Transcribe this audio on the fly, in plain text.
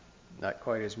not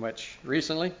quite as much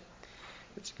recently.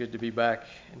 It's good to be back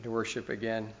and to worship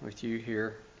again with you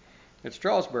here at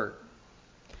Strasbourg.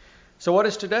 So what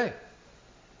is today?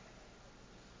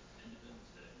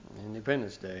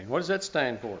 Independence Day. What does that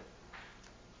stand for?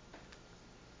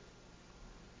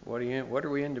 What are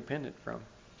we independent from?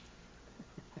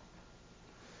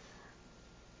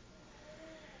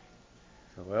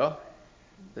 Well,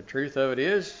 the truth of it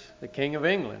is the King of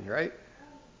England, right?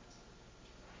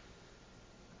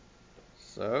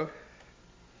 So,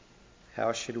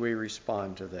 how should we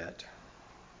respond to that?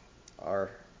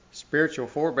 Our spiritual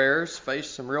forebears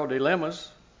faced some real dilemmas.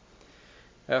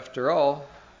 After all,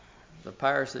 the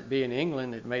powers that be in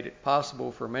England had made it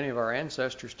possible for many of our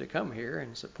ancestors to come here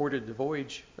and supported the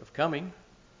voyage of coming.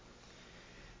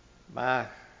 My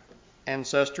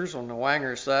ancestors on the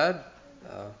Wenger side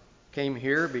came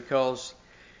here because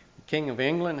the King of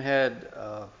England had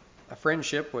a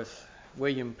friendship with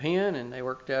William Penn, and they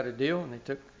worked out a deal, and they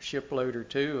took a shipload or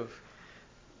two of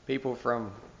people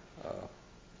from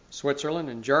Switzerland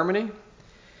and Germany.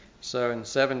 So in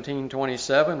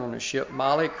 1727, on the ship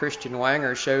Molly, Christian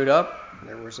Wenger showed up.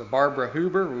 There was a Barbara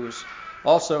Huber who was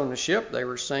also on the ship. They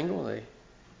were single. They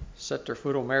set their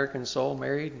foot on American soil,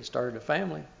 married, and started a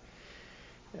family.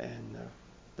 And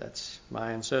that's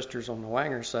my ancestors on the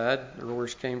Wenger side. The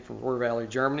rowers came from Ruhr Valley,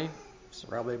 Germany. It's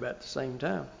probably about the same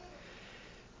time.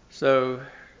 So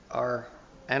our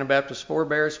Anabaptist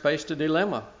forebears faced a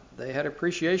dilemma. They had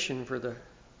appreciation for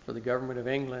the government of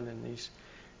England, and these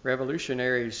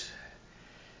revolutionaries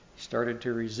started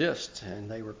to resist,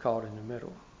 and they were caught in the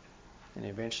middle. And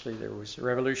eventually there was a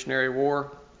Revolutionary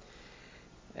War,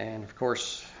 and of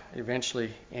course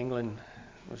eventually England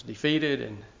was defeated,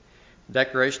 and the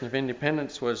Declaration of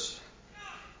Independence was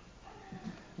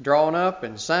drawn up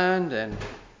and signed, and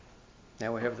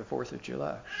now we have the 4th of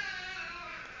July.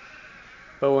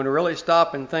 But when we really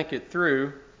stop and think it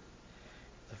through,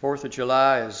 the 4th of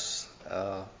July is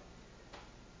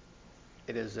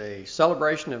it is a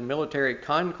celebration of military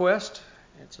conquest.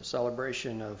 It's a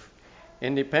celebration of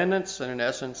independence, and in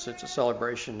essence, it's a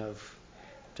celebration of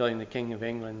telling the King of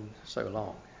England so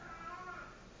long.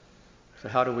 So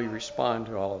how do we respond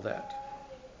to all of that?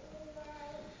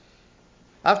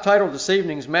 I've titled this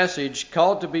evening's message,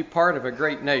 Called to be Part of a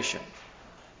Great Nation.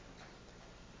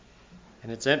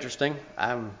 And it's interesting.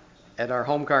 I'm at our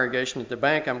home congregation at the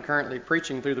bank. I'm currently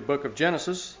preaching through the book of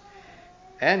Genesis.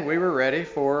 And we were ready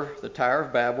for the Tower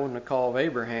of Babel and the call of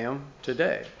Abraham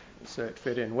today. So it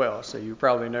fit in well. So you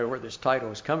probably know where this title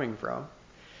is coming from.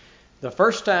 The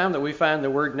first time that we find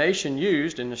the word nation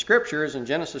used in the scripture is in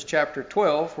Genesis chapter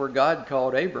 12, where God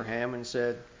called Abraham and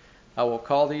said, I will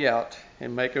call thee out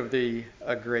and make of thee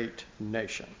a great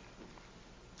nation.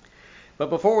 But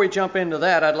before we jump into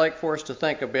that, I'd like for us to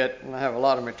think a bit, and I have a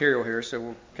lot of material here, so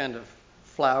we'll kind of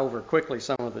fly over quickly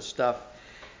some of the stuff.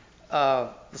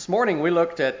 This morning we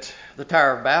looked at the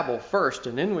Tower of Babel first,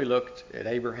 and then we looked at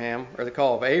Abraham, or the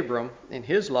call of Abram in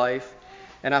his life.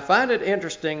 And I find it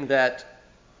interesting that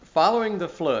following the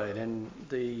flood, and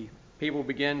the people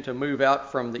began to move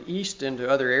out from the east into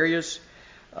other areas,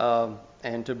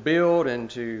 and to build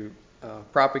and to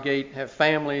propagate, have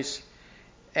families,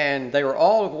 and they were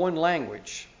all of one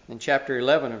language in chapter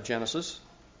 11 of Genesis.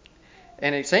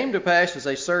 And it came to pass as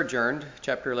they sojourned,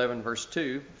 chapter 11, verse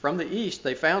 2, from the east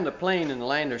they found a plain in the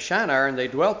land of Shinar, and they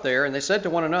dwelt there, and they said to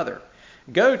one another,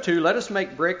 Go to, let us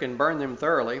make brick and burn them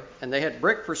thoroughly. And they had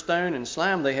brick for stone, and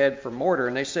slime they had for mortar.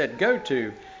 And they said, Go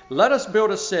to, let us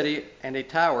build a city and a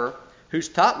tower, whose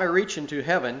top may reach into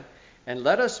heaven, and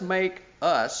let us make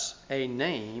us a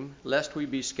name, lest we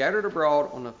be scattered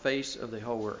abroad on the face of the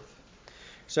whole earth.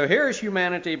 So here is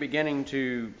humanity beginning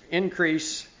to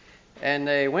increase. And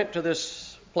they went to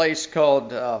this place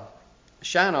called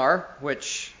Shinar,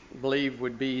 which I believe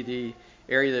would be the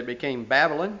area that became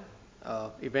Babylon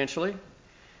eventually.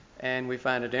 And we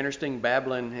find it interesting.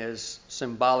 Babylon is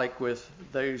symbolic with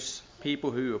those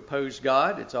people who oppose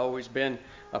God. It's always been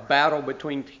a battle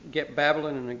between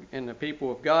Babylon and the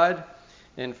people of God.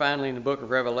 And finally, in the book of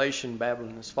Revelation,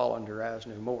 Babylon has fallen to rise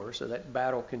no more. So that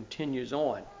battle continues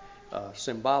on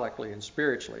symbolically and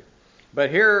spiritually. But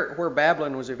here, where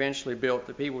Babylon was eventually built,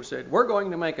 the people said, we're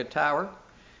going to make a tower.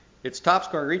 Its top's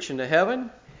going to reach into heaven,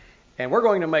 and we're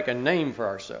going to make a name for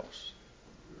ourselves,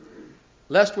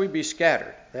 lest we be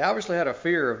scattered. They obviously had a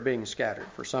fear of being scattered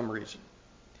for some reason.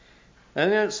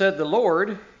 And then it said the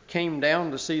Lord came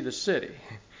down to see the city.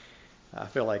 I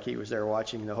feel like he was there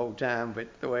watching the whole time, but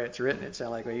the way it's written, it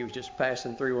sounded like he was just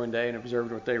passing through one day and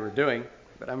observed what they were doing.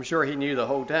 But I'm sure he knew the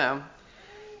whole time.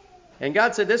 And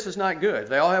God said, this is not good.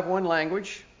 They all have one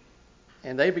language,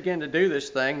 and they begin to do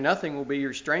this thing. Nothing will be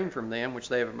restrained from them, which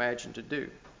they have imagined to do.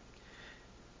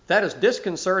 That is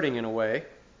disconcerting in a way.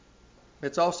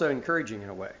 It's also encouraging in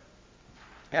a way.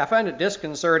 I find it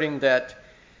disconcerting that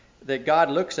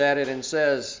God looks at it and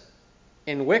says,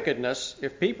 in wickedness,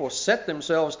 if people set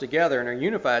themselves together and are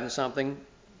unified in something,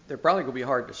 they're probably going to be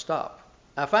hard to stop.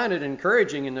 I find it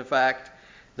encouraging in the fact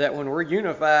that when we're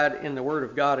unified in the Word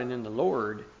of God and in the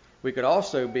Lord, we could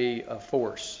also be a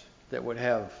force that would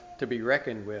have to be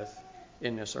reckoned with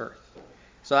in this earth.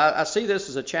 So I see this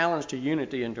as a challenge to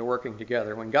unity and to working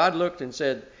together. When God looked and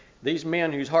said, these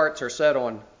men whose hearts are set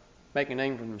on making a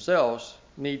name for themselves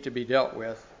need to be dealt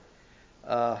with,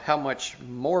 how much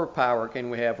more power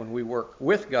can we have when we work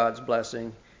with God's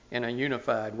blessing in a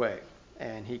unified way?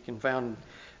 And he confounded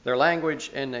their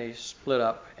language, and they split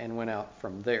up and went out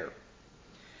from there.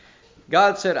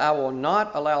 God said, I will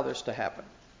not allow this to happen.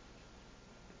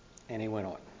 And he went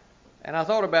on. And I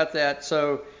thought about that.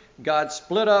 So God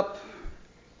split up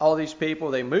all these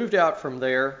people. They moved out from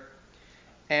there.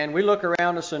 And we look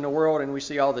around us in the world and we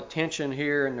see all the tension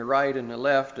here and the right and the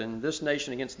left and this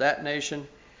nation against that nation.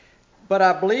 But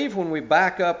I believe when we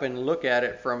back up and look at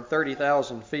it from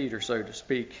 30,000 feet or so to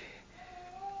speak,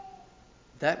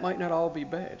 that might not all be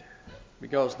bad.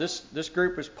 Because this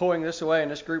group is pulling this way and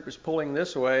this group is pulling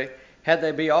this way. Had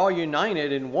they be all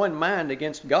united in one mind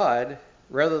against God,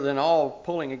 rather than all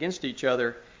pulling against each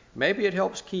other, maybe it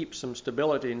helps keep some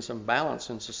stability and some balance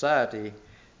in society,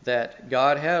 that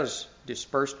God has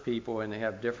dispersed people and they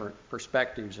have different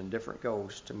perspectives and different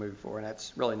goals to move for. And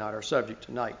that's really not our subject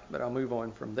tonight, but I'll move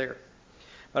on from there.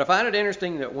 But I find it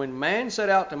interesting that when man set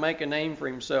out to make a name for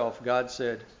himself, God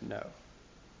said no.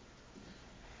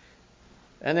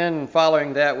 And then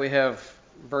following that, we have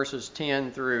verses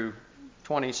 10 through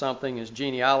 20-something is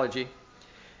genealogy.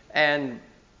 And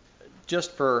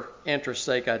just for interest's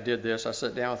sake, I did this. I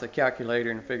sat down with a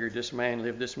calculator and figured this man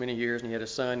lived this many years, and he had a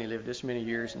son, he lived this many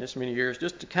years and this many years,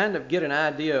 just to kind of get an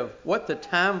idea of what the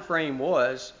time frame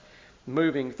was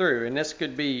moving through. And this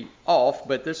could be off,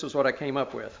 but this is what I came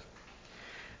up with.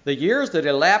 The years that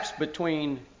elapsed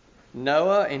between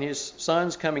Noah and his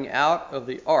sons coming out of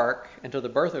the ark until the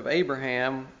birth of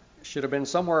Abraham should have been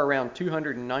somewhere around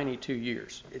 292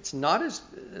 years. It's not as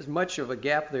much of a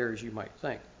gap there as you might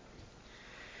think.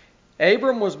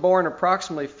 Abram was born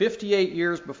approximately 58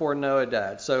 years before Noah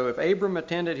died. So if Abram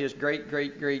attended his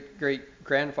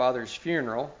great-great-great-great-grandfather's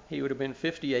funeral, he would have been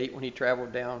 58 when he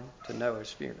traveled down to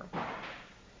Noah's funeral.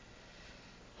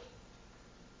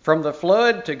 From the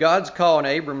flood to God's call in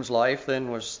Abram's life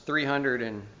then was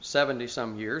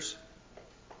 370-some years,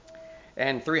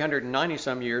 and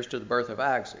 390-some years to the birth of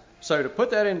Isaac. So to put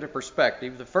that into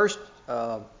perspective, the first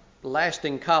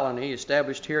lasting colony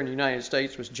established here in the United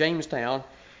States was Jamestown.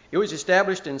 It was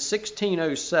established in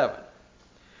 1607.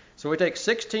 So we take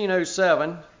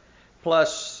 1607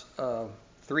 plus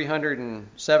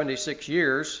 376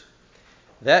 years.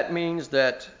 That means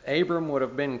that Abram would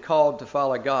have been called to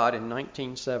follow God in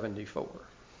 1974.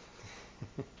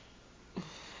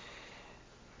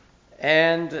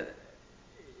 And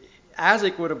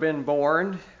Isaac would have been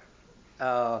born,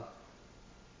 let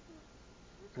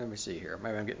me see here,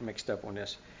 maybe I'm getting mixed up on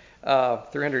this.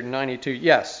 392,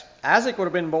 yes. Isaac would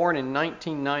have been born in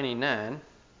 1999.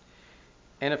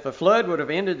 And if the flood would have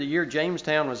ended the year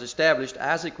Jamestown was established,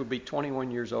 Isaac would be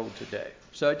 21 years old today.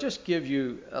 So it just gives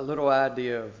you a little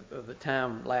idea of the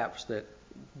time lapse that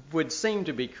would seem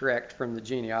to be correct from the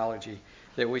genealogy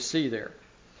that we see there.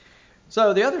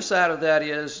 So the other side of that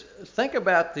is, think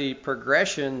about the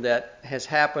progression that has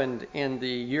happened in the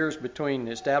years between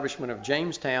the establishment of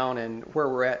Jamestown and where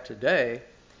we're at today.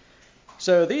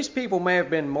 So these people may have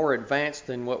been more advanced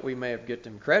than what we may have given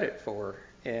them credit for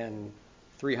in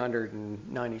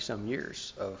 390-some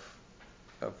years of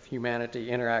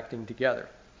humanity interacting together.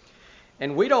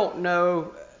 And we don't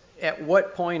know at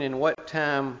what point in what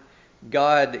time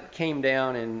God came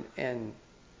down and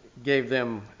gave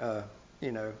them,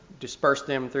 dispersed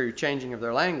them through changing of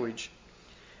their language.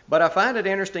 But I find it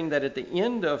interesting that at the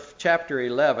end of chapter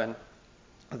 11,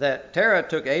 that Terah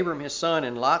took Abram his son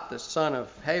and Lot the son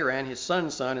of Haran, his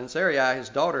son's son, and Sarai his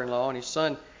daughter-in-law, and his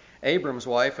son Abram's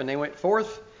wife, and they went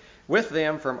forth with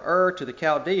them from Ur to the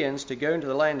Chaldeans to go into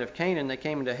the land of Canaan. They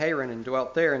came into Haran and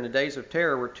dwelt there, and the days of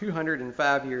Terah were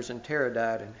 205 years, and Terah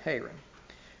died in Haran.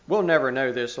 We'll never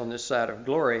know this on this side of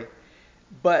glory,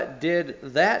 but did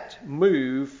that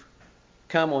move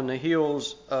come on the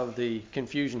heels of the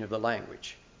confusion of the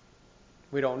language?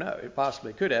 We don't know. It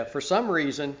possibly could have. For some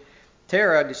reason,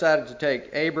 Terah decided to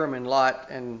take Abram and Lot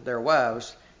and their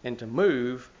wives and to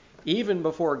move even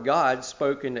before God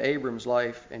spoke into Abram's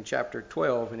life in chapter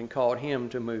 12 and called him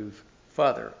to move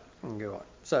further and go on.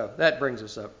 So that brings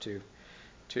us up to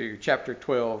chapter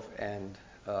 12 and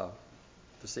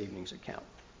this evening's account.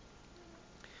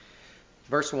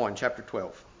 Verse 1, chapter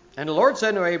 12. And the Lord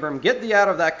said to Abram, Get thee out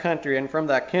of thy country, and from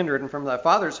thy kindred, and from thy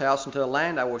father's house, into the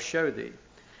land I will show thee.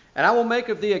 And I will make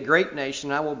of thee a great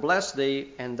nation, and I will bless thee,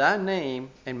 and thy name,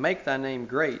 and make thy name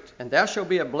great. And thou shalt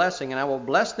be a blessing, and I will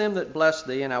bless them that bless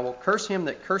thee, and I will curse him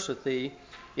that curseth thee.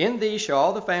 In thee shall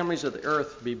all the families of the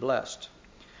earth be blessed.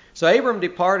 So Abram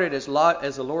departed as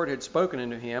the Lord had spoken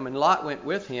unto him, and Lot went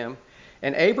with him.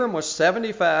 And Abram was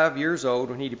 75 years old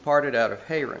when he departed out of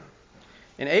Haran.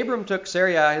 And Abram took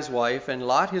Sarai his wife, and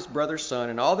Lot his brother's son,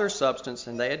 and all their substance,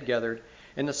 and they had gathered,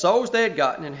 and the souls they had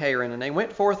gotten in Haran. And they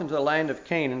went forth into the land of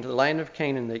Canaan. To the land of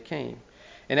Canaan they came.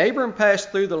 And Abram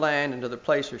passed through the land into the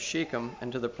place of Shechem,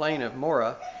 and to the plain of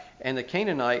Moreh, and the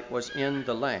Canaanite was in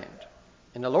the land.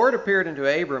 And the Lord appeared unto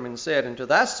Abram, and said, Unto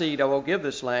thy seed I will give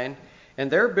this land. And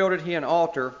there builded he an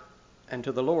altar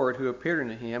unto the Lord, who appeared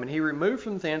unto him. And he removed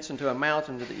from thence into a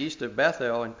mountain to the east of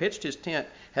Bethel, and pitched his tent,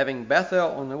 having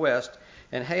Bethel on the west,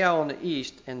 and Hai on the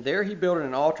east. And there he builded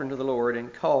an altar unto the Lord,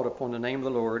 and called upon the name of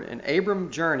the Lord. And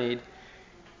Abram journeyed,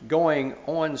 going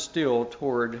on still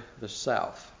toward the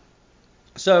south.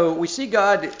 So we see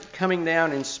God coming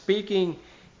down and speaking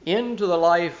into the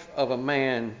life of a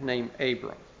man named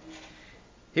Abram.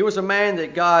 He was a man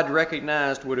that God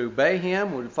recognized would obey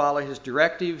him, would follow his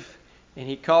directive, and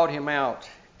he called him out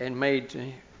and made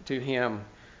to him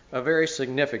a very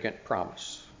significant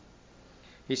promise.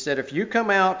 He said, If you come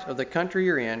out of the country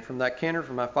you're in, from thy kindred,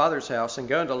 from my father's house, and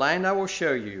go into the land I will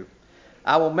show you,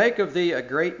 I will make of thee a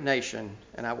great nation,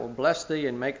 and I will bless thee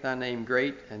and make thy name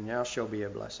great, and thou shalt be a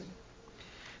blessing.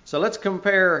 So let's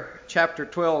compare chapter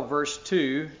 12, verse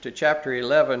 2 to chapter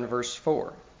 11, verse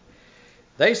 4.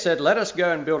 They said, Let us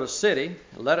go and build a city,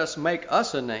 let us make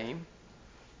us a name.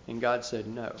 And God said,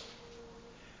 No.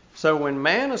 So when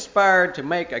man aspired to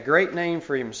make a great name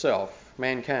for himself,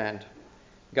 mankind,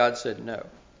 God said no.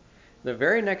 The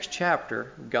very next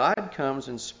chapter, God comes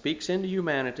and speaks into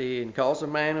humanity and calls a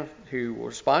man who will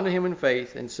respond to him in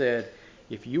faith and said,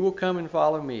 If you will come and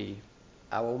follow me,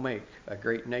 I will make a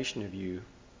great nation of you,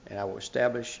 and I will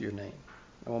establish your name.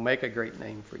 I will make a great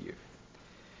name for you.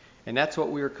 And that's what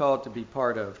we are called to be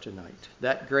part of tonight.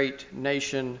 That great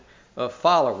nation of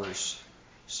followers,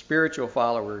 spiritual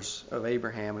followers of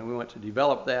Abraham. And we want to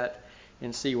develop that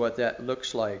and see what that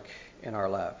looks like in our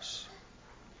lives.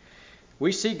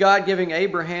 We see God giving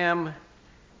Abraham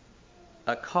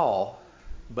a call,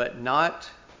 but not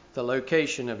the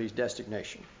location of his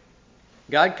destination.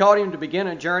 God called him to begin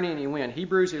a journey, and he went.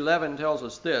 Hebrews 11 tells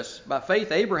us this. By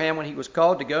faith, Abraham, when he was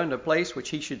called to go into a place which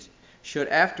he should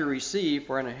after receive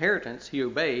for an inheritance, he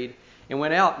obeyed, and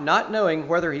went out not knowing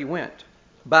whither he went.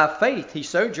 By faith, he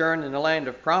sojourned in the land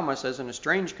of promise as in a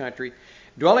strange country,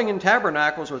 dwelling in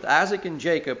tabernacles with Isaac and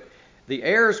Jacob, the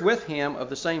heirs with him of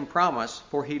the same promise.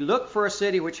 For he looked for a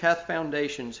city which hath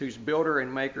foundations, whose builder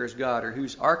and maker is God, or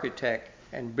whose architect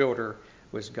and builder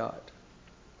was God.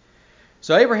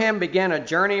 So Abraham began a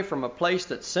journey from a place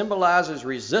that symbolizes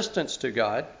resistance to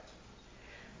God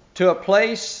to a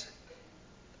place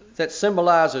that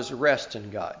symbolizes rest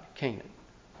in God, Canaan,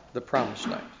 the promised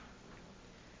land.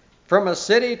 From a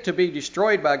city to be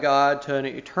destroyed by God to an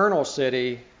eternal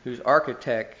city whose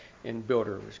architect and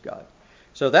builder was God.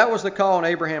 So that was the call in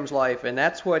Abraham's life, and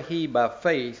that's what he, by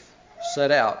faith,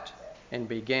 set out and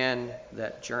began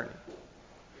that journey.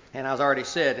 And as I already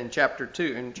said in chapter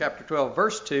 12,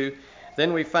 verse 2,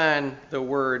 then we find the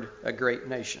word a great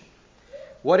nation.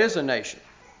 What is a nation?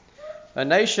 A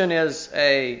nation is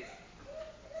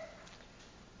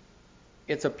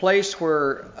it's a place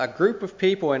where a group of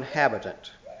people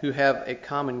inhabit who have a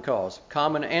common cause,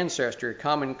 common ancestry,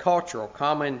 common cultural,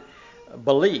 common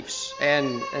beliefs,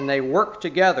 and they work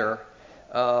together,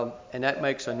 and that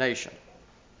makes a nation.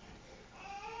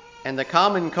 And the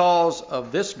common cause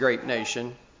of this great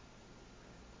nation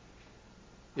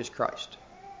is Christ,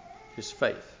 his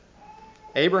faith.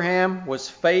 Abraham was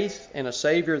faith in a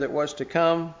Savior that was to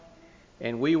come,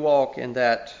 and we walk in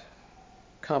that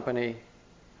company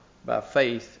by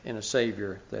faith in a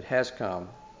Savior that has come,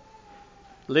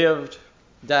 lived,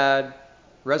 died,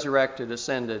 resurrected,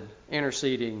 ascended,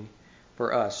 interceding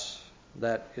for us.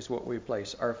 That is what we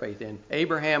place our faith in.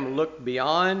 Abraham looked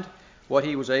beyond what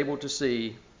he was able to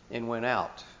see and went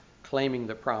out, claiming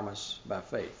the promise by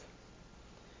faith.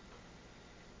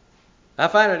 I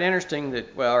find it interesting that,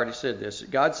 I already said this,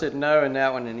 God said no in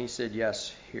that one, and he said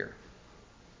yes here.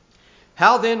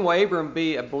 How then will Abram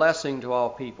be a blessing to all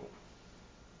people?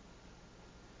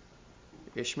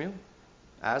 Ishmael?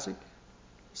 Isaac?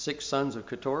 6 sons of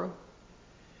Keturah?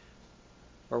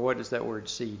 Or what does that word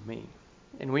seed mean?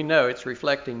 And we know it's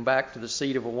reflecting back to the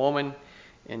seed of a woman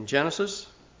in Genesis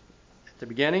at the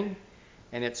beginning,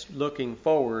 and it's looking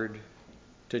forward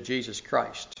to Jesus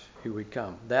Christ who would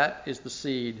come. That is the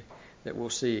seed that we'll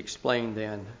see explained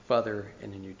then further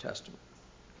in the New Testament.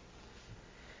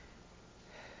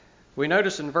 We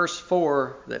notice in verse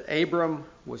 4 that Abram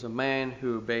was a man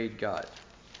who obeyed God.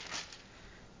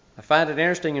 I find it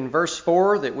interesting in verse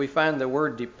 4 that we find the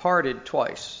word departed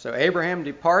twice. So Abraham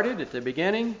departed at the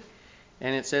beginning,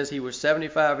 and it says he was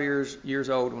 75 years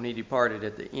old when he departed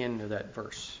at the end of that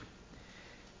verse.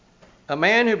 A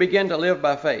man who began to live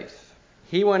by faith.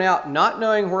 He went out not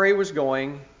knowing where he was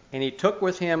going, and he took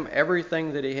with him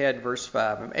everything that he had, verse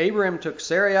 5. And Abraham took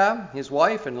Sarai, his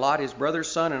wife, and Lot, his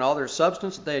brother's son, and all their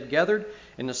substance that they had gathered,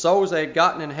 and the souls they had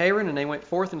gotten in Haran, and they went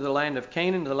forth into the land of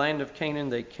Canaan. To the land of Canaan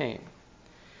they came.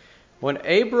 When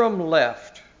Abram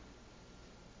left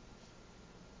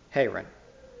Haran,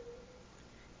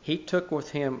 he took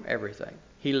with him everything.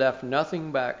 He left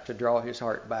nothing back to draw his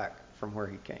heart back from where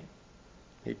he came.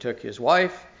 He took his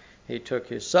wife, he took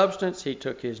his substance, he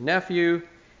took his nephew,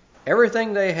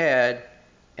 everything they had,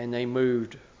 and they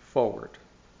moved forward.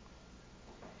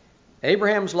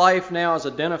 Abraham's life now is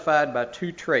identified by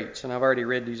two traits, and I've already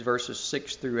read these verses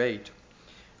 6 through 8,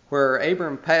 where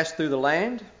Abram passed through the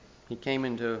land. He came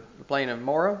into the plain of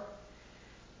Moreh,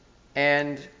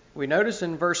 and we notice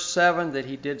in verse 7 that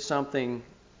he did something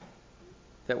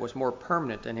that was more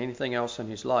permanent than anything else in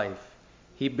his life.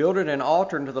 He builded an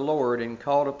altar unto the Lord and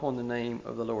called upon the name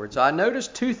of the Lord. So I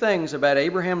noticed two things about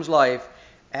Abraham's life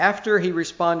after he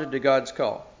responded to God's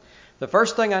call. The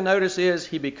first thing I notice is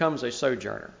he becomes a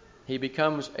sojourner. He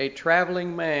becomes a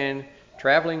traveling man,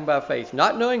 traveling by faith,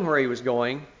 not knowing where he was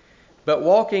going, but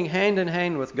walking hand in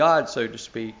hand with God, so to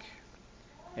speak,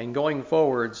 and going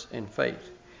forwards in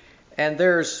faith. And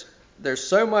there's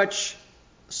so much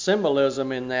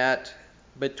symbolism in that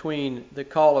between the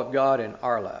call of God and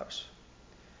our lives.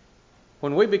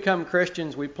 When we become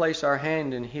Christians, we place our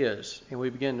hand in His and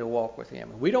we begin to walk with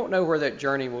Him. We don't know where that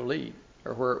journey will lead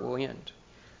or where it will end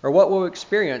or what we'll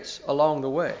experience along the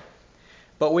way.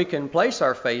 But we can place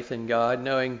our faith in God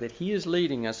knowing that He is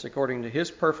leading us according to His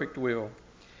perfect will.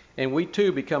 And we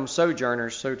too become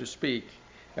sojourners, so to speak,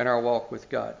 in our walk with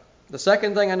God. The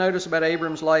second thing I notice about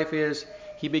Abram's life is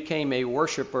he became a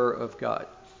worshiper of God.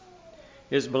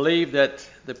 It is believed that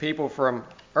the people from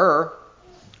Ur,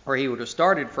 where he would have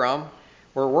started from,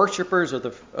 were worshipers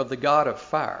of the God of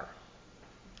fire.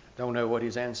 Don't know what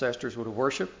his ancestors would have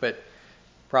worshipped, but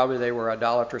probably they were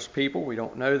idolatrous people. We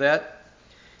don't know that.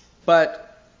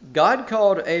 But God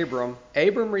called Abram.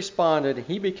 Abram responded.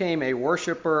 He became a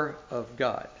worshiper of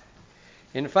God.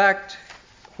 In fact,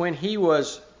 when he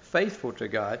was faithful to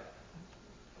God,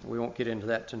 we won't get into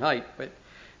that tonight, but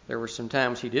there were some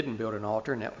times he didn't build an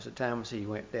altar, and that was the times he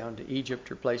went down to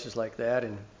Egypt or places like that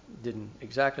and didn't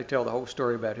exactly tell the whole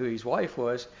story about who his wife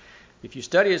was. If you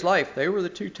study his life, they were the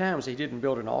two times he didn't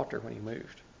build an altar when he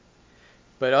moved.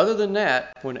 But other than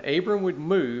that, when Abram would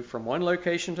move from one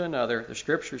location to another, the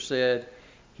scripture said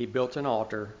he built an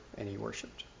altar and he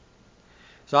worshiped.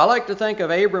 So I like to think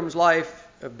of Abram's life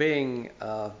of being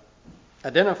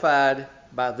identified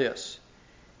by this.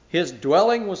 His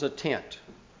dwelling was a tent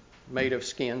made of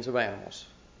skins of animals.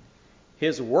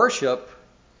 His worship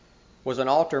was an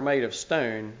altar made of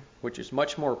stone, which is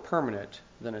much more permanent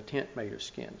than a tent made of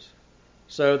skins.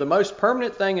 So the most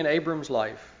permanent thing in Abram's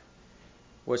life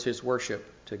was his worship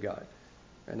to God.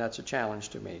 And that's a challenge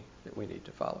to me that we need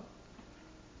to follow.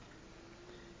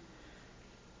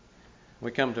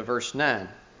 We come to verse 9,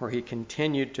 where he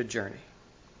continued to journey.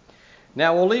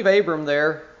 Now we'll leave Abram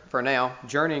there for now,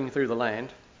 journeying through the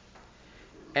land.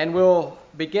 And we'll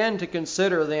begin to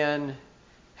consider then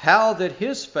how that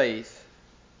his faith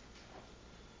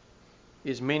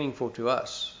is meaningful to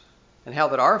us and how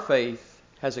that our faith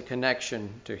has a connection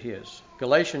to his.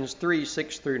 Galatians 3,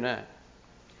 6 through 9.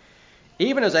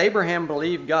 Even as Abraham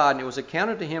believed God, and it was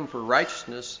accounted to him for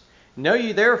righteousness, know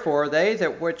ye therefore they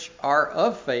that which are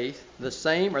of faith, the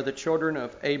same are the children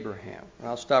of Abraham. And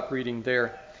I'll stop reading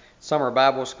there. Summer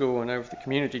Bible school, and the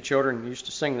community children used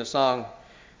to sing the song,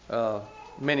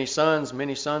 many sons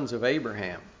of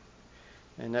Abraham.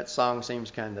 And that song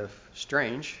seems kind of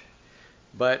strange.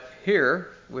 But here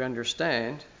we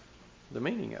understand the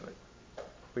meaning of it.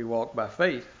 We walk by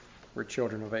faith. We're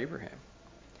children of Abraham.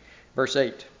 Verse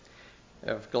 8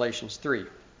 of Galatians 3.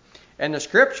 And the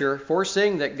scripture,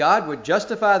 foreseeing that God would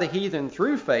justify the heathen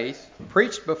through faith,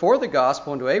 preached before the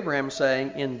gospel unto Abraham,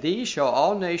 saying, in thee shall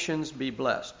all nations be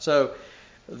blessed. So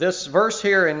this verse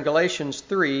here in Galatians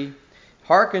 3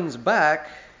 harkens back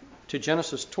to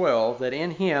Genesis 12, that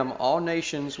in him all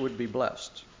nations would be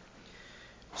blessed.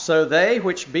 So they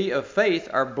which be of faith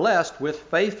are blessed with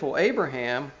faithful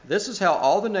Abraham. This is how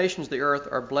all the nations of the earth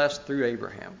are blessed through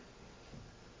Abraham.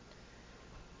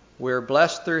 We're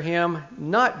blessed through him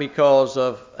not because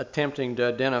of attempting to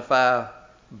identify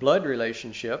blood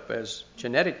relationship as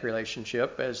genetic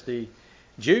relationship, as the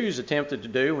Jews attempted to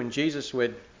do when Jesus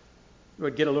would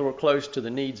get a little close to the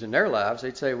needs in their lives.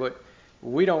 They'd say, "Well,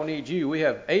 we don't need you. We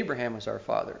have Abraham as our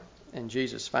father." And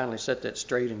Jesus finally set that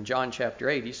straight in John chapter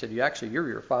 8. He said, you're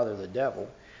your father, the devil.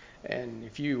 And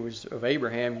if you was of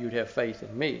Abraham, you'd have faith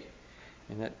in me.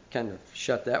 And that kind of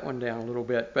shut that one down a little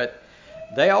bit. But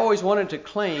they always wanted to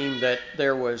claim that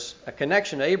there was a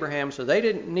connection to Abraham, so they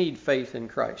didn't need faith in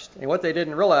Christ. And what they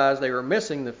didn't realize, they were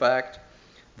missing the fact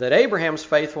that Abraham's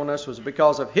faithfulness was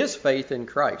because of his faith in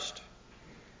Christ.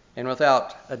 And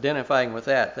without identifying with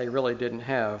that, they really didn't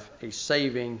have a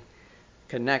saving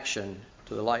connection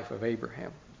to the life of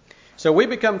Abraham. So we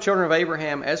become children of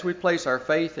Abraham as we place our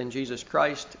faith in Jesus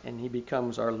Christ, and he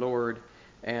becomes our Lord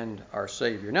and our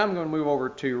Savior. Now I'm going to move over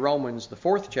to Romans, the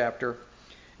 4th chapter,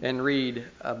 and read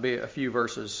a few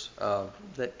verses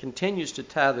that continues to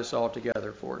tie this all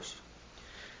together for us.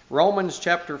 Romans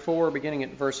chapter 4, beginning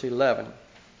at verse 11.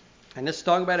 And this is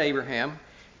talking about Abraham.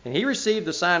 And he received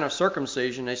the sign of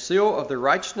circumcision, a seal of the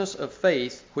righteousness of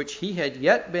faith, which he had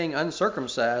yet being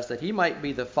uncircumcised, that he might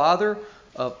be the father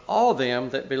of all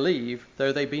them that believe,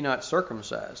 though they be not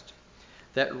circumcised,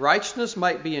 that righteousness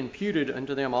might be imputed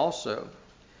unto them also.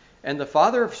 And the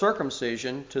father of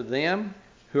circumcision to them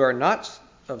who are not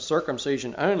of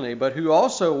circumcision only, but who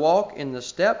also walk in the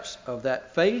steps of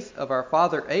that faith of our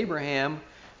father Abraham,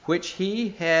 which he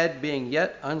had being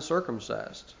yet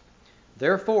uncircumcised.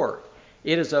 Therefore,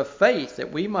 it is of faith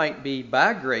that we might be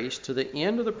by grace to the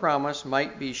end of the promise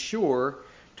might be sure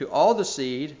to all the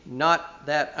seed, not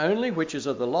that only which is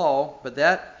of the law, but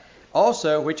that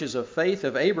also which is of faith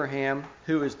of Abraham,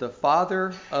 who is the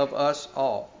father of us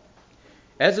all.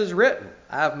 As is written,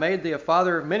 I have made thee a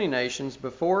father of many nations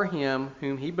before him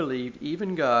whom he believed,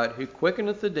 even God, who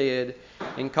quickeneth the dead,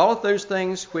 and calleth those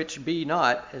things which be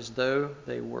not as though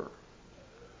they were.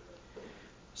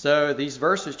 So these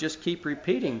verses just keep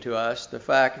repeating to us the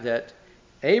fact that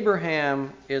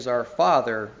Abraham is our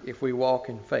father if we walk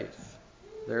in faith.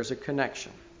 There's a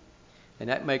connection. And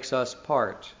that makes us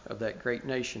part of that great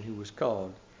nation who was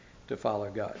called to follow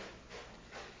God.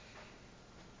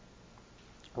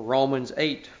 Romans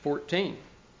 8:14.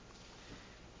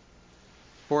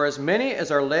 For as many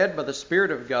as are led by the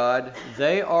Spirit of God,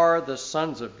 they are the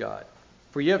sons of God.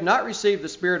 For ye have not received the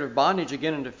spirit of bondage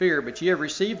again into fear, but ye have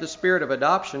received the spirit of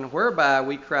adoption, whereby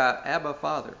we cry, Abba,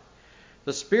 Father.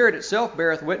 The Spirit itself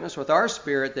beareth witness with our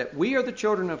spirit that we are the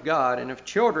children of God, and if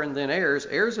children, then heirs,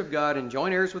 heirs of God, and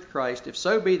joint heirs with Christ, if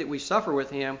so be that we suffer with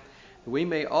him, that we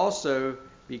may also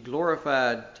be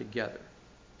glorified together.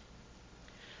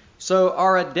 So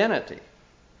our identity,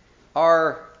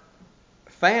 our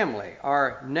family,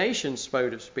 our nation, so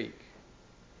to speak,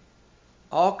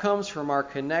 all comes from our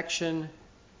connection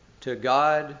to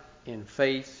God in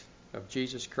faith of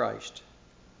Jesus Christ.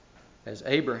 As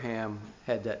Abraham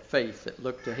had that faith that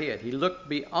looked ahead. He looked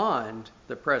beyond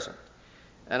the present.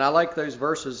 And I like those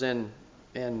verses in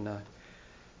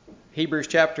Hebrews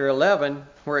chapter 11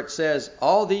 where it says,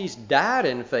 all these died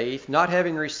in faith, not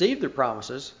having received the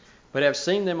promises, but have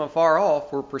seen them afar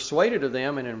off, were persuaded of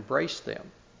them, and embraced them.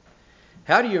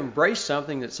 How do you embrace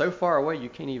something that's so far away you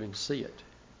can't even see it?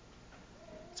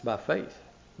 It's by faith.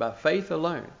 By faith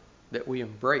alone that we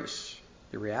embrace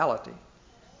the reality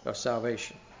of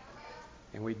salvation.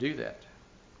 And we do that.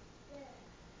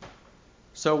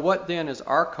 So what then is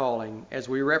our calling as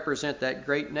we represent that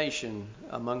great nation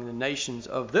among the nations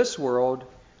of this world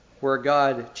where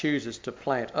God chooses to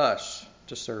plant us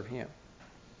to serve him?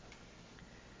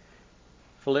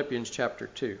 Philippians chapter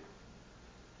 2.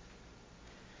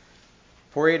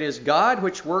 For it is God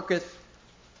which worketh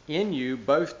in you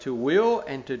both to will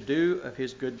and to do of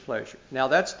his good pleasure. Now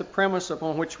that's the premise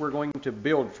upon which we're going to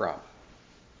build from.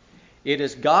 It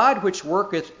is God which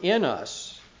worketh in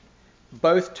us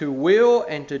both to will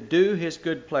and to do his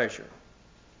good pleasure.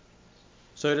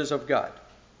 So it is of God.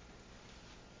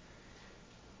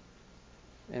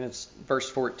 And it's verse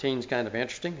 14 is kind of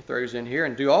interesting. It throws in here,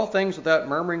 and do all things without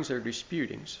murmurings or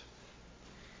disputings.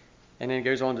 And then it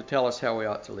goes on to tell us how we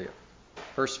ought to live.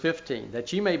 Verse 15,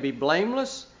 that ye may be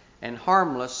blameless and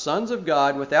harmless, sons of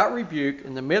God, without rebuke,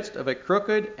 in the midst of a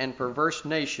crooked and perverse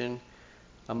nation,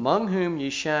 among whom ye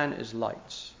shine as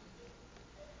lights.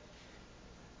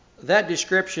 That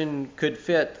description could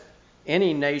fit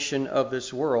any nation of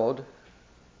this world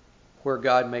where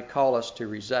God may call us to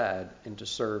reside and to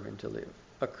serve and to live.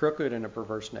 A crooked and a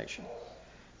perverse nation.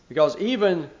 Because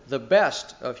even the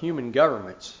best of human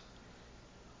governments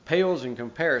pales in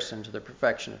comparison to the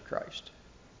perfection of Christ.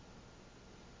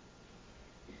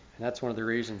 And that's one of the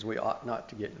reasons we ought not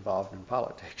to get involved in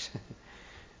politics.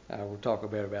 We'll talk a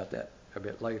bit about that a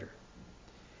bit later.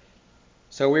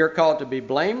 So we are called to be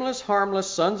blameless, harmless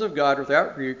sons of God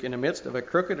without rebuke in the midst of a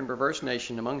crooked and perverse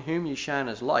nation, among whom ye shine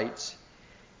as lights.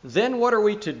 Then what are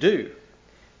we to do?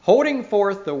 Holding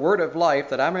forth the word of life,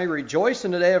 that I may rejoice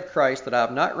in the day of Christ, that I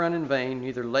have not run in vain,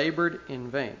 neither labored in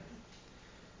vain.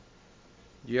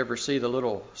 Do you ever see the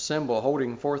little symbol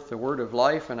holding forth the word of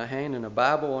life in a hand in a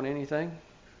Bible on anything?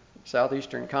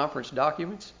 Southeastern Conference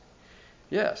documents?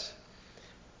 Yes.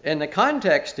 And the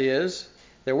context is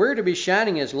that we're to be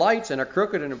shining as lights in a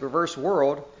crooked and a perverse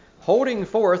world, holding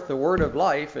forth the word of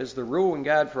life as the rule and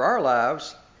guide for our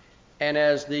lives, and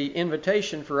as the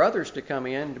invitation for others to come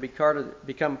in to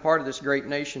become part of this great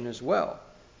nation as well.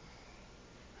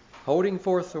 Holding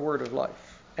forth the word of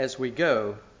life as we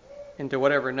go into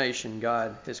whatever nation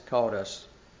God has called us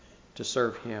to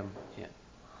serve Him in.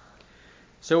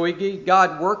 So we see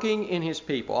God working in His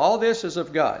people. All this is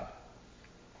of God.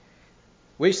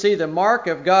 We see the mark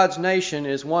of God's nation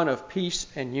is one of peace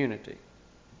and unity.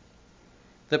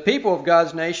 The people of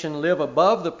God's nation live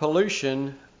above the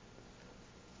pollution,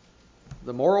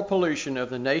 the moral pollution of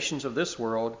the nations of this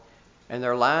world, and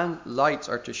their lights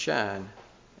are to shine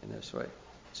in this way.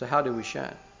 So how do we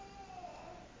shine?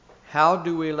 How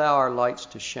do we allow our lights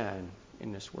to shine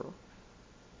in this world?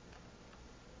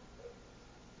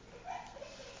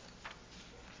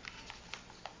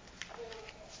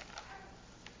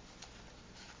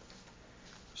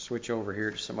 Switch over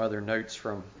here to some other notes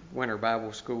from Winter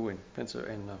Bible School in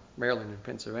Maryland and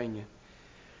Pennsylvania.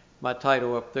 My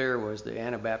title up there was The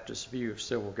Anabaptist View of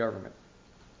Civil Government.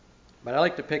 But I'd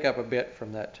like to pick up a bit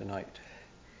from that tonight.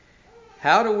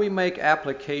 How do we make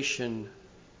application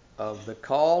of the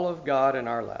call of God in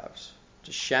our lives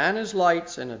to shine as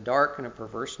lights in a dark and a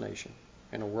perverse nation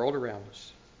and a world around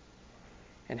us?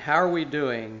 And how are we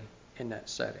doing in that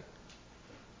setting?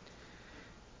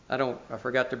 I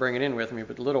forgot to bring it in with me,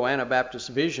 but the little Anabaptist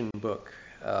Vision book,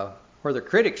 where the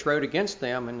critics wrote against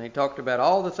them, and they talked about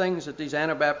all the things that these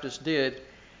Anabaptists did,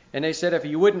 and they said if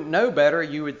you wouldn't know better,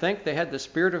 you would think they had the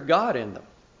Spirit of God in them.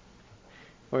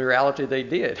 Well, in reality, they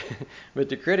did. But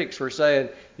the critics were saying,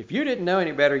 if you didn't know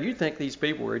any better, you'd think these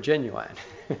people were genuine.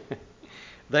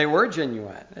 They were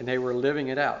genuine, and they were living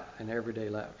it out in their everyday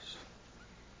lives.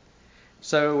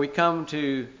 So we come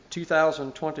to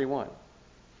 2021.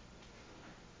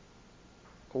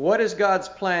 What is God's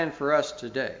plan for us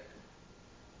today?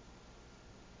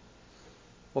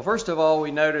 Well, first of all,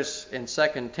 we notice in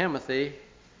 2 Timothy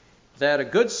that a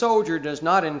good soldier does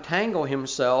not entangle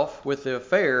himself with the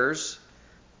affairs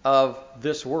of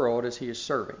this world as he is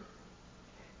serving.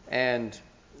 And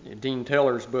Dean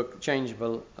Taylor's book, Change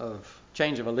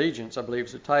of Allegiance, I believe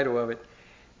is the title of it,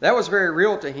 that was very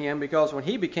real to him, because when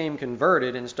he became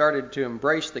converted and started to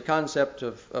embrace the concept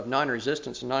of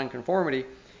non-resistance and non-conformity,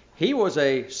 he was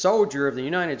a soldier of the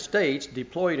United States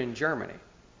deployed in Germany.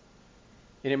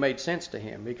 And it made sense to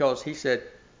him, because he said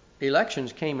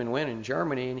elections came and went in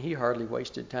Germany, and he hardly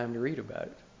wasted time to read about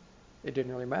it. It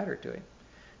didn't really matter to him,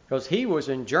 because he was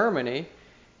in Germany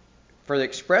for the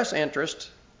express interest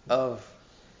of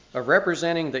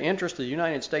representing the interest of the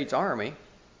United States Army,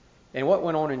 and what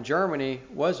went on in Germany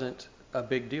wasn't a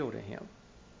big deal to him.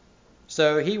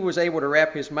 So he was able to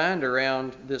wrap his mind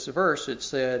around this verse. It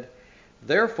said,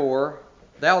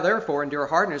 thou therefore endure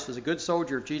hardness as a good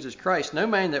soldier of Jesus Christ. No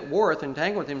man that warreth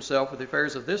entangleth himself with the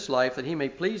affairs of this life, that he may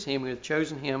please him who hath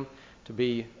chosen him to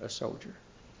be a soldier.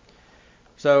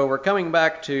 So we're coming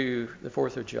back to the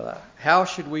 4th of July. How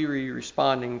should we be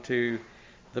responding to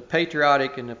the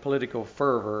patriotic and the political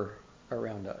fervor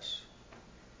around us?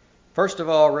 First of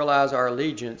all, realize our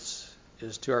allegiance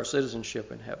is to our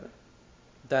citizenship in heaven.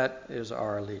 That is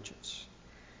our allegiance.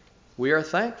 We are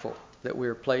thankful that we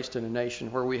are placed in a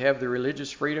nation where we have the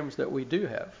religious freedoms that we do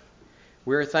have.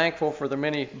 We are thankful for the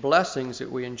many blessings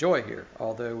that we enjoy here,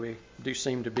 although we do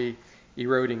seem to be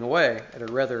eroding away at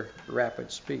a rather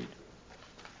rapid speed.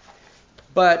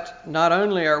 But not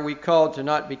only are we called to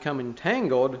not become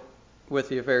entangled with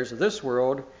the affairs of this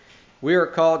world, we are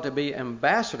called to be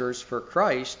ambassadors for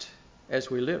Christ as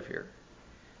we live here.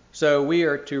 So we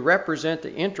are to represent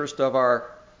the interest of our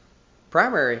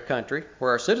primary country,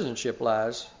 where our citizenship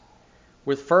lies,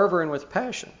 with fervor and with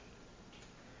passion.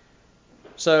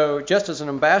 So just as an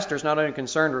ambassador is not only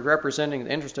concerned with representing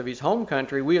the interest of his home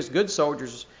country, we as good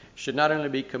soldiers should only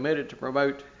be committed to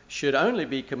promoting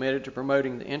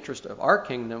the interest of our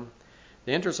kingdom.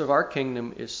 The interest of our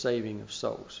kingdom is saving of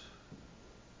souls.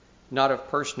 not of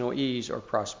personal ease or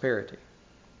prosperity.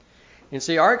 And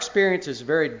see, our experience is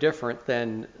very different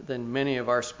than many of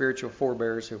our spiritual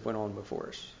forebears who went on before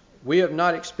us. We have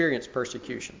not experienced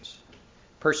persecution.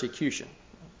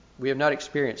 We have not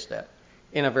experienced that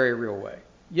in a very real way.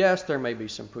 Yes, there may be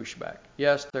some pushback.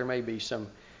 Yes, there may be some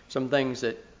things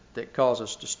that cause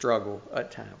us to struggle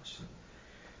at times.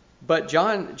 But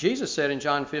Jesus said in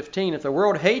John 15, if the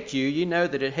world hates you, you know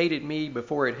that it hated me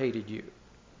before it hated you.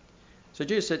 So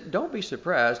Jesus said, don't be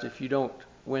surprised if you don't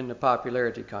win the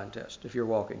popularity contest if you're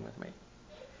walking with me.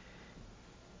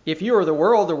 If you are the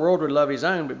world would love his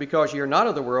own, but because you're not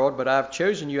of the world, but I've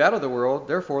chosen you out of the world,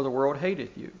 therefore the world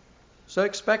hateth you. So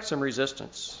expect some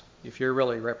resistance if you're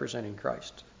really representing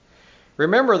Christ.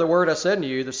 Remember the word I said to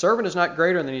you, the servant is not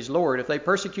greater than his Lord. If they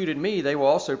persecuted me, they will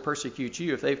also persecute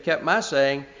you. If they've kept my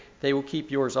saying, they will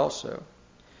keep yours also.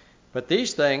 But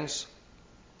these things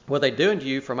will they do unto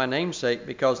you for my name's sake,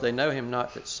 because they know him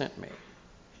not that sent me.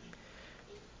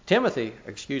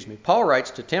 Paul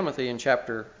writes to Timothy in 2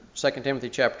 Timothy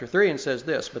chapter 3 and says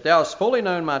this, but thou hast fully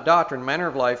known my doctrine, manner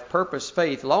of life, purpose,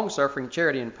 faith, long-suffering,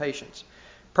 charity, and patience.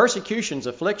 Persecutions,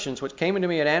 afflictions, which came unto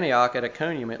me at Antioch, at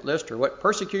Iconium, at Lystra, what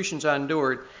persecutions I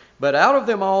endured, but out of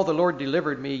them all the Lord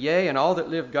delivered me, yea, and all that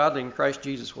live godly in Christ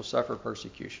Jesus will suffer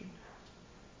persecution.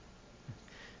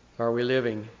 Are we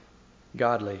living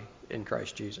godly in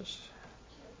Christ Jesus?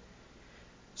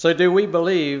 So do we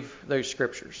believe those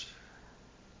scriptures?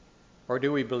 Or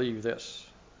do we believe this?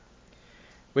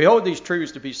 We hold these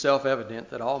truths to be self-evident,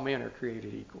 that all men are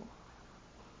created equal.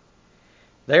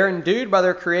 They are endued by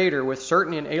their Creator with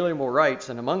certain inalienable rights,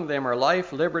 and among them are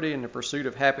life, liberty, and the pursuit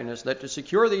of happiness, that to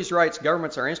secure these rights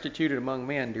governments are instituted among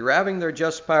men, deriving their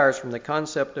just powers from the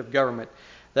concept of government,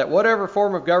 that whatever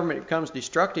form of government becomes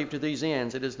destructive to these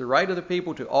ends, it is the right of the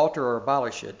people to alter or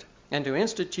abolish it, and to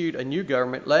institute a new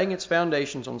government, laying its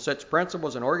foundations on such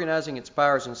principles and organizing its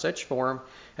powers in such form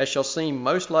as shall seem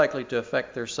most likely to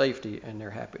affect their safety and their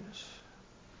happiness.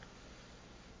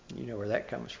 You know where that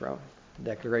comes from.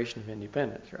 Declaration of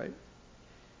Independence, right?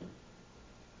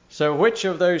 So which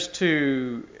of those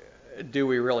two do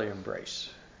we really embrace?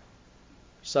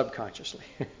 Subconsciously.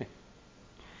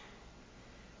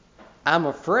 I'm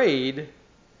afraid,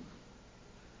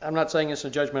 I'm not saying this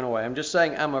in a judgmental way, I'm just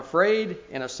saying I'm afraid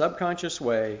in a subconscious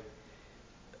way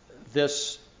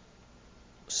this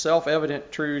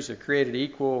self-evident truths of created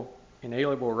equal,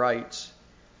 inalienable rights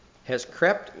has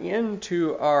crept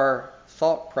into our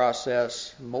thought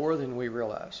process more than we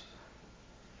realize.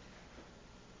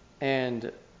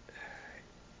 And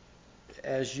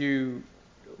as you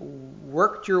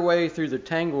worked your way through the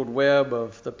tangled web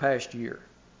of the past year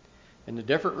and the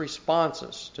different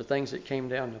responses to things that came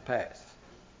down the path,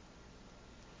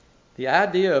 the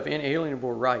idea of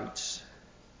inalienable rights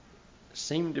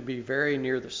seemed to be very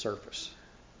near the surface.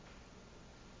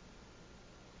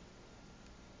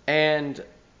 And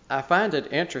I find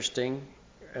it interesting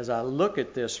as I look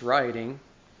at this writing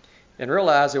and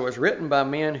realize it was written by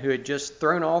men who had just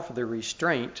thrown off the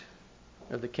restraint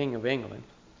of the King of England.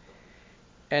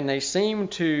 And they seem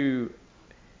to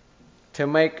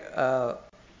make an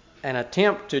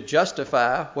attempt to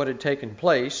justify what had taken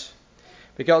place,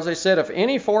 because they said if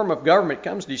any form of government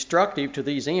comes destructive to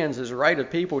these ends, it is the right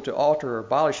of people to alter or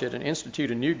abolish it and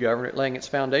institute a new government, laying its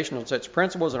foundation on such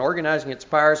principles and organizing its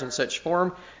powers in such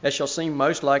form as shall seem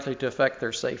most likely to affect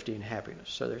their safety and happiness.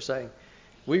 So they're saying,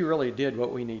 we really did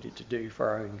what we needed to do for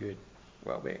our own good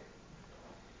well-being.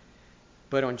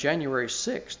 But on January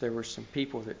 6th, there were some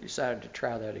people that decided to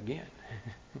try that again.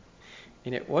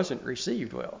 And it wasn't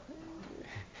received well.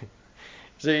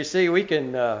 So you see, we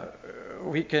can,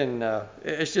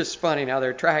 it's just funny now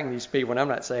they're trying these people, and I'm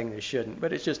not saying they shouldn't,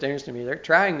 but it's just interesting to me. They're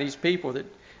trying these people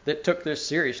that took this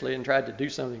seriously and tried to do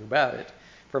something about it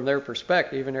from their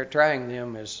perspective, and they're trying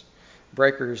them as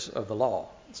breakers of the law.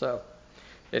 So,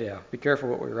 yeah, be careful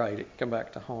what we write. It can come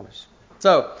back to haunt us.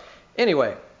 So,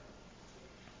 anyway, I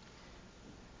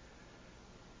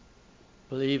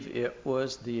believe it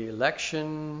was the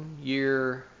election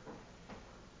year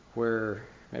where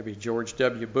maybe George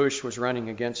W. Bush was running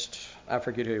against, I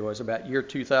forget who he was, about year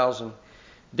 2000.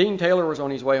 Dean Taylor was on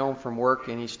his way home from work,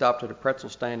 and he stopped at a pretzel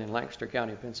stand in Lancaster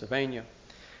County, Pennsylvania,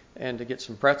 and to get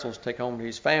some pretzels to take home to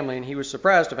his family. And he was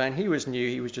surprised to find, he was new,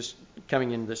 he was just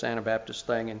coming into this Anabaptist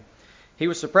thing, and he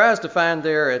was surprised to find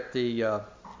there at the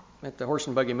Horse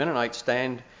and Buggy Mennonite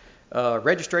stand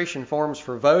registration forms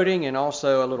for voting, and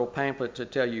also a little pamphlet to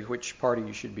tell you which party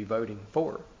you should be voting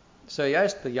for. So he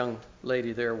asked the young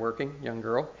lady there working, young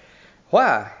girl,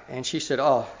 why? And she said,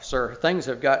 oh, sir, things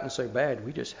have gotten so bad,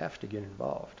 we just have to get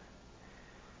involved.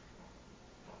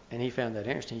 And he found that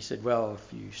interesting. He said, well,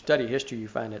 if you study history, you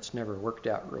find it's never worked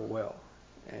out real well.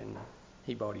 And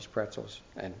he bought his pretzels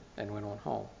and went on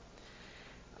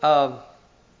home.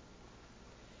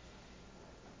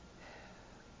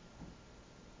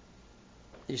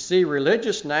 You see,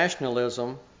 religious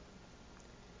nationalism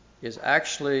is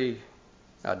actually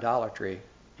idolatry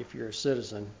if you're a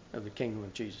citizen of the kingdom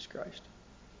of Jesus Christ.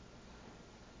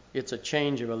 It's a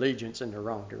change of allegiance in the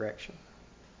wrong direction.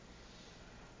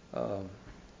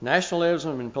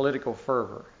 Nationalism and political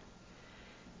fervor.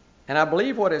 And I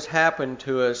believe what has happened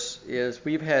to us is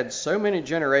we've had so many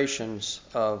generations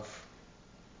of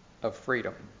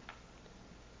freedom.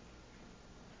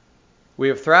 We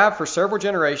have thrived for several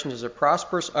generations as a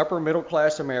prosperous upper middle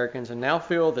class Americans and now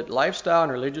feel that lifestyle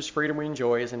and religious freedom we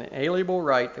enjoy is an inalienable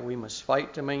right that we must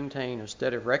fight to maintain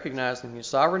instead of recognizing the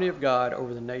sovereignty of God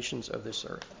over the nations of this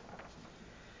earth.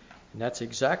 And that's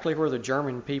exactly where the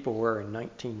German people were in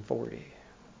 1940.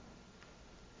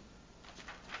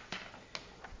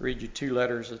 Read you two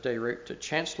letters that they wrote to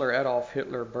Chancellor Adolf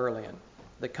Hitler, Berlin.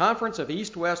 The Conference of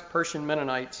East-West Persian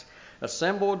Mennonites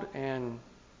assembled and,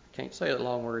 can't say that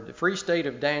long word, the Free State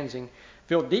of Danzig,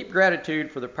 feel deep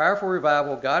gratitude for the powerful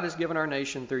revival God has given our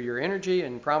nation through your energy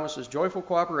and promises joyful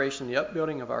cooperation in the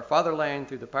upbuilding of our fatherland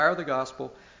through the power of the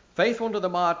gospel, faithful to the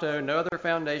motto, no other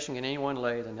foundation can anyone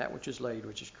lay than that which is laid,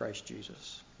 which is Christ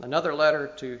Jesus. Another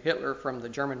letter to Hitler from the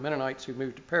German Mennonites who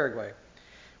moved to Paraguay.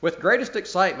 With greatest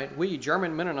excitement, we,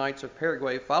 German Mennonites of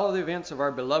Paraguay, follow the events of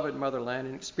our beloved motherland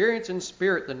and experience in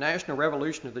spirit the national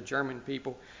revolution of the German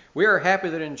people. We are happy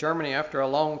that in Germany, after a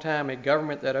long time, a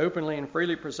government that openly and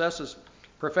freely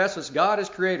professes God as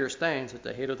creator stands at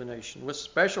the head of the nation. With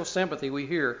special sympathy, we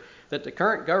hear that the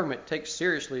current government takes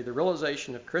seriously the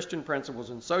realization of Christian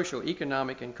principles in social,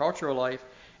 economic, and cultural life,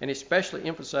 and especially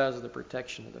emphasizes the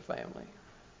protection of the family.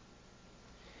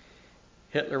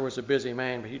 Hitler was a busy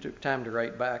man, but he took time to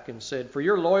write back and said, for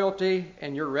your loyalty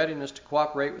and your readiness to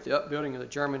cooperate with the upbuilding of the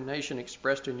German nation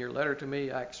expressed in your letter to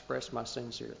me, I express my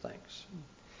sincere thanks.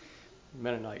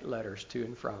 Mennonite letters to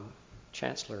and from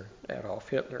Chancellor Adolf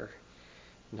Hitler,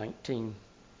 late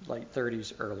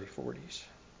 30s, early 40s.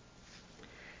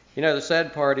 You know, the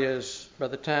sad part is by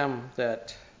the time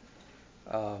that,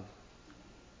 so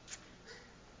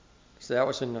that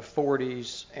was in the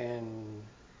 40s, and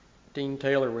Dean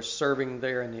Taylor was serving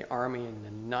there in the Army in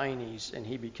the 90s, and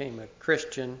he became a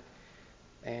Christian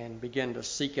and began to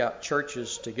seek out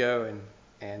churches to go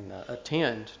and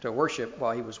attend to worship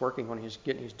while he was working on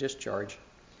getting his discharge.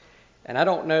 And I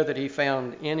don't know that he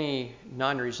found any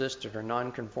non-resistant or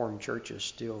non-conformed churches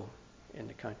still in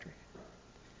the country.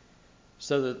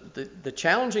 So the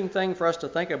challenging thing for us to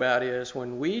think about is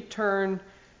when we turn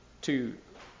to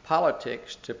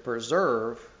politics to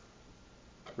preserve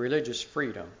religious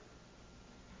freedom,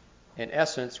 in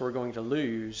essence, we're going to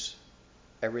lose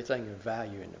everything of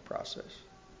value in the process,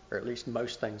 or at least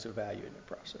most things of value in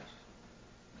the process.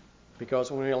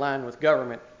 Because when we align with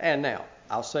government, and now,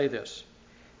 I'll say this,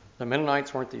 the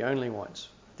Mennonites weren't the only ones.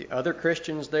 The other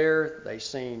Christians there, they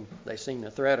seen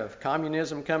the threat of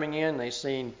communism coming in, they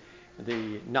seen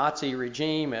the Nazi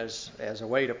regime as a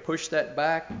way to push that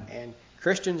back, and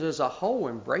Christians as a whole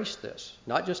embraced this,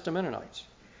 not just the Mennonites.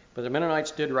 But the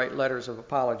Mennonites did write letters of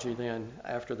apology then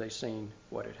after they seen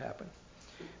what had happened.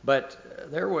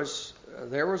 But there was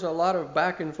a lot of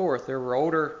back and forth. There were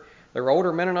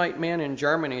older Mennonite men in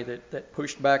Germany that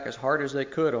pushed back as hard as they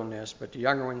could on this, but the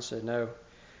younger ones said, no,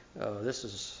 this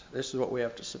is what we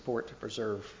have to support to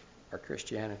preserve our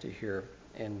Christianity here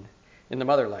in the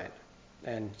motherland.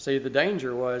 And see, the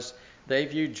danger was they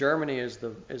viewed Germany as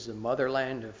the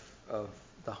motherland of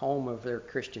the home of their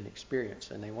Christian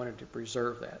experience, and they wanted to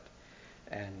preserve that.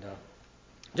 And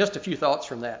just a few thoughts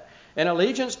from that. An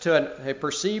allegiance to a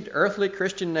perceived earthly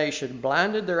Christian nation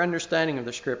blinded their understanding of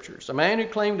the Scriptures. A man who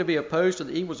claimed to be opposed to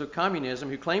the evils of communism,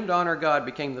 who claimed to honor God,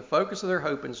 became the focus of their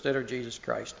hope instead of Jesus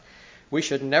Christ. We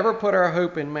should never put our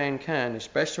hope in mankind,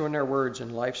 especially when their words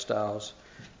and lifestyles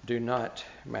do not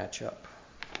match up.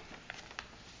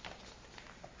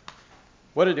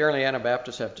 What did the early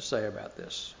Anabaptists have to say about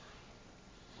this?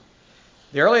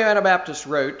 The early Anabaptists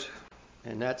wrote,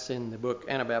 and that's in the book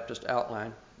Anabaptist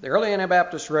Outline, the early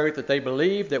Anabaptists wrote that they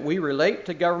believed that we relate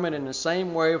to government in the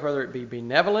same way, whether it be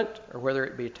benevolent or whether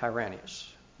it be tyrannous.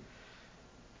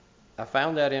 I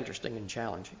found that interesting and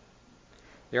challenging.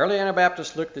 The early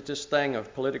Anabaptists looked at this thing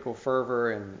of political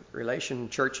fervor and relation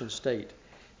church and state,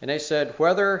 and they said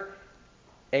whether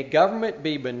a government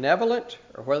be benevolent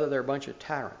or whether they're a bunch of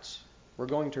tyrants, we're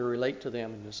going to relate to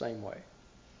them in the same way.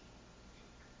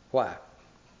 Why?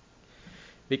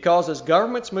 Because as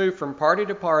governments move from party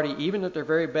to party, even at their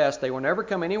very best, they will never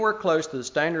come anywhere close to the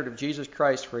standard of Jesus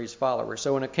Christ for his followers.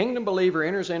 So when a kingdom believer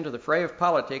enters into the fray of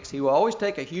politics, he will always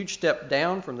take a huge step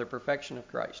down from the perfection of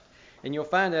Christ. And you'll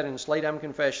find that in the Slate-Am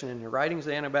Confession and the writings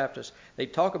of the Anabaptists. They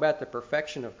talk about the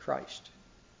perfection of Christ.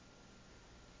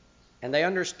 And they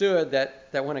understood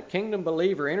that when a kingdom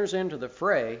believer enters into the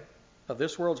fray of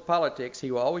this world's politics,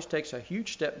 he will always take a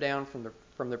huge step down from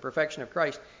the perfection of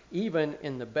Christ, even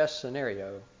in the best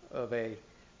scenario of a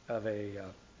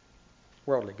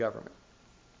worldly government.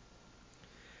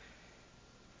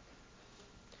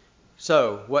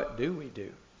 So, what do we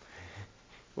do?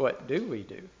 What do we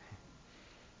do?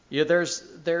 Yeah,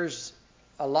 there's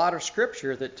a lot of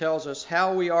scripture that tells us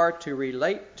how we are to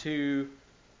relate to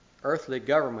earthly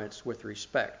governments with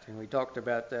respect. And we talked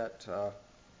about that,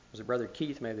 was it Brother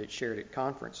Keith maybe that shared at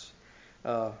conference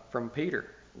from Peter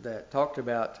that talked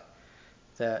about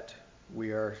that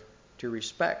we are to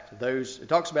respect those. It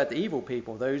talks about the evil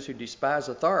people, those who despise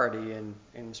authority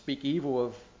and speak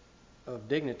evil of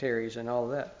dignitaries and all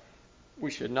of that.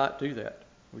 We should not do that.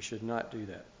 We should not do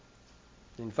that.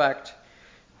 In fact,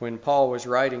 when Paul was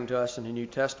writing to us in the New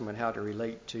Testament how to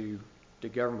relate to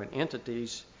government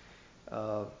entities,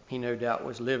 he no doubt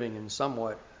was living in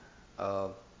somewhat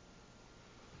of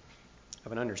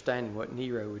an understanding what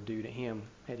Nero would do to him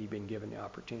had he been given the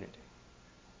opportunity.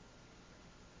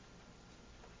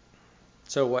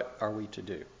 So what are we to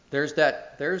do? There's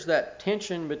that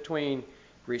tension between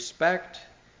respect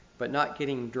but not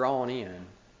getting drawn in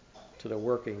to the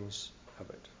workings of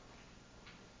it.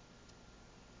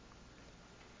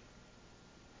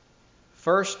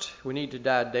 First, we need to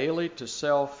die daily to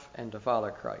self and to follow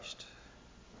Christ.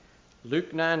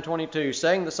 Luke 9:22,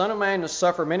 saying, the Son of Man must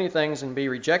suffer many things and be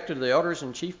rejected of the elders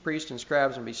and chief priests and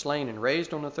scribes and be slain and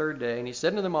raised on the third day. And he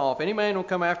said to them all, if any man will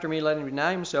come after me, let him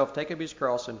deny himself, take up his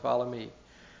cross, and follow me.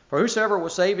 For whosoever will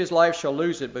save his life shall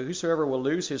lose it, but whosoever will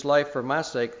lose his life for my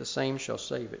sake, the same shall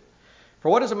save it. For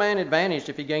what is a man advantaged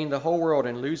if he gain the whole world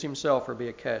and lose himself or be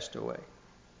a castaway?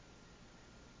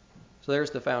 So there's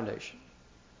the foundation.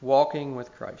 Walking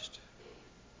with Christ.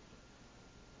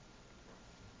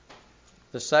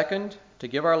 The second, to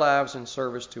give our lives in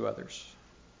service to others.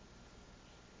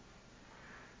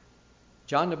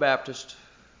 John the Baptist,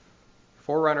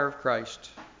 forerunner of Christ,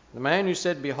 the man who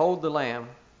said, behold the Lamb,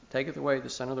 taketh away the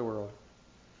sin of the world,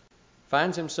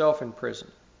 finds himself in prison.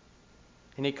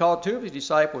 And he called two of his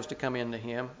disciples to come in to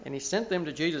him, and he sent them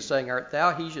to Jesus, saying, art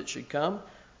thou he that should come,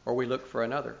 or we look for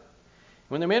another?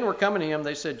 When the men were coming to him,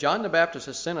 they said, John the Baptist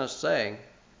has sent us, saying,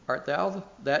 art thou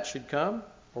that should come,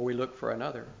 or we look for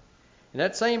another? In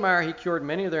that same hour he cured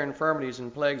many of their infirmities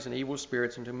and plagues and evil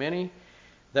spirits, and to many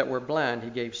that were blind he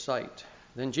gave sight.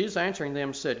 Then Jesus answering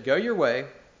them said, go your way,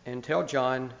 and tell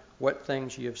John what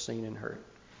things ye have seen and heard.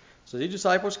 So the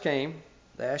disciples came,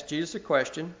 they asked Jesus a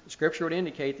question. The scripture would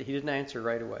indicate that he didn't answer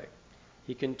right away.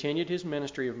 He continued his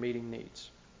ministry of meeting needs.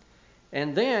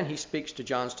 And then he speaks to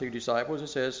John's two disciples and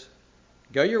says,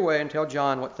 go your way and tell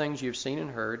John what things you have seen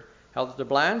and heard, how that the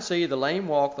blind see, the lame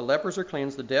walk, the lepers are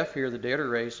cleansed, the deaf hear, the dead are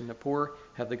raised, and the poor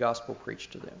have the gospel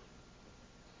preached to them.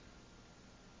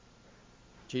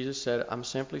 Jesus said, I'm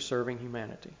simply serving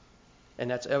humanity. And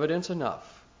that's evidence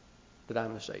enough that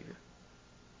I'm the Savior.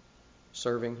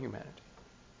 Serving humanity.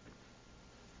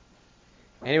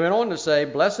 And he went on to say,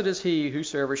 blessed is he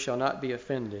whosoever shall not be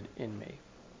offended in me.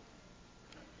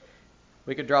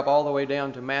 We could drop all the way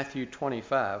down to Matthew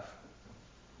 25.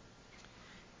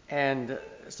 And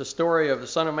it's the story of the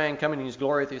Son of Man coming in his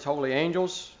glory with his holy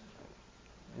angels.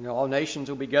 And all nations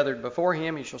will be gathered before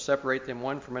him. He shall separate them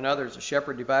one from another, as a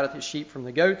shepherd divideth his sheep from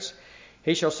the goats.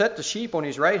 He shall set the sheep on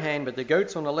his right hand, but the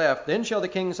goats on the left. Then shall the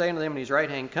king say unto them on his right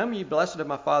hand, come ye blessed of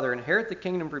my Father, inherit the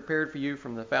kingdom prepared for you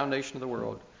from the foundation of the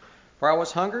world. For I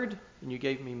was hungered, and you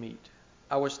gave me meat.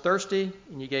 I was thirsty,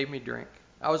 and you gave me drink.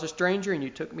 I was a stranger, and you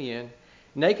took me in.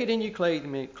 Naked, and you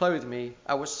clothed me.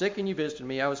 I was sick, and you visited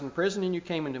me. I was in prison, and you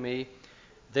came unto me.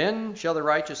 Then shall the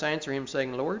righteous answer him,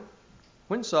 saying, Lord,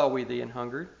 when saw we thee an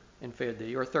hungered, and fed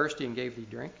thee, or thirsty, and gave thee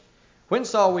drink? When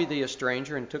saw we thee a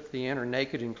stranger, and took thee in, or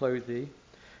naked, and clothed thee?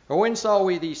 Or when saw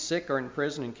we thee sick, or in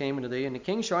prison, and came unto thee? And the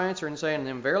king shall answer and say unto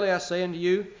them, verily I say unto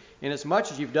you, inasmuch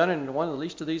as you've done it unto one of the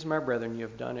least of these my brethren, you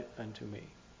have done it unto me.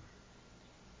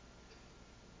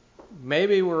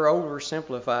 Maybe we're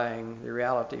oversimplifying the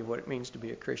reality of what it means to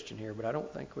be a Christian here, but I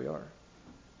don't think we are.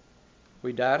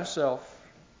 We die to self.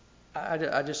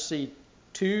 I just see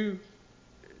two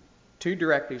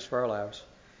directives for our lives.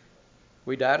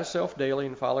 We die to self daily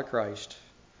and follow Christ,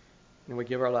 and we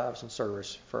give our lives in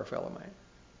service for a fellow man,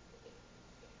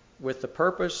 with the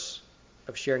purpose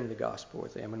of sharing the gospel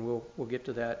with them, and we'll get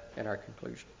to that in our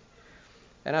conclusion.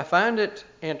 And I find it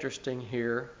interesting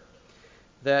here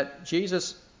that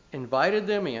Jesus invited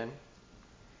them in,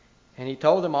 and he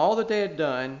told them all that they had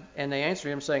done, and they answered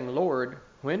him saying, Lord,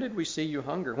 when did we see you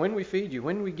hunger? When did we feed you?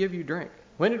 When did we give you drink?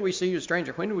 When did we see you a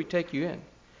stranger? When did we take you in?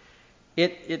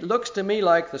 It looks to me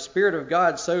like the Spirit of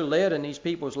God so led in these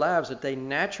people's lives that they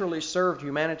naturally served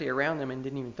humanity around them and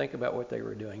didn't even think about what they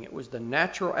were doing. It was the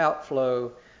natural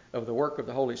outflow of the work of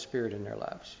the Holy Spirit in their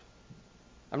lives.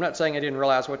 I'm not saying they didn't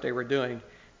realize what they were doing,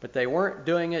 but they weren't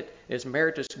doing it as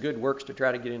meritorious good works to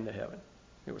try to get into heaven.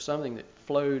 It was something that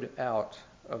flowed out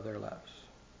of their lives.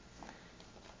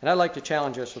 And I'd like to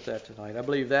challenge us with that tonight. I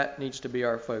believe that needs to be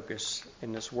our focus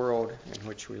in this world in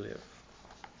which we live.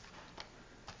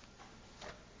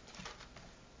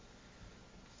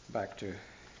 Back to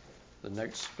the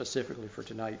notes specifically for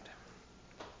tonight.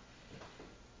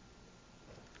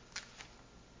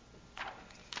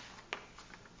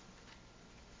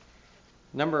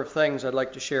 Number of things I'd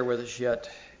like to share with us yet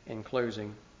in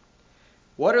closing.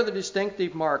 What are the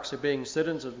distinctive marks of being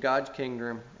citizens of God's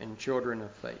kingdom and children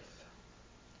of faith?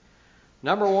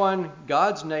 Number one,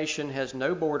 God's nation has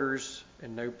no borders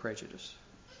and no prejudice.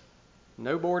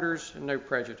 No borders and no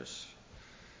prejudice.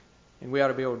 And we ought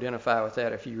to be able to identify with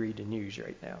that if you read the news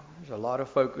right now. There's a lot of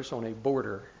focus on a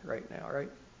border right now, right?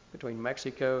 Between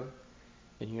Mexico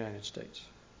and the United States.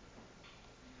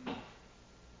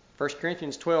 1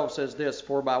 Corinthians 12 says this,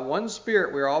 For by one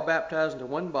Spirit we are all baptized into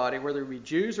one body, whether we be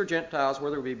Jews or Gentiles,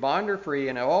 whether we be bond or free,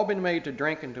 and have all been made to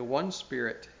drink into one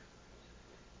Spirit.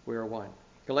 We are one.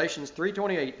 Galatians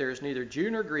 3:28, there is neither Jew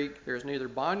nor Greek, there is neither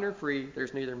bond nor free, there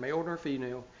is neither male nor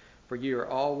female, for you are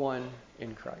all one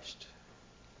in Christ.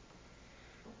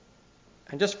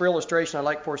 And just for illustration, I'd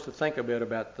like for us to think a bit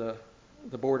about the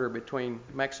border between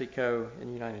Mexico and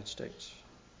the United States.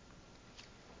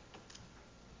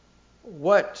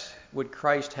 What would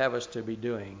Christ have us to be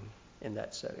doing in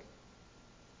that setting?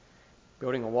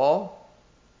 Building a wall?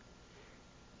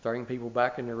 Throwing people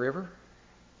back in the river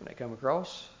when they come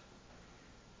across?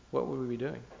 What would we be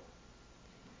doing?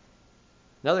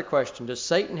 Another question, does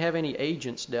Satan have any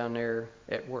agents down there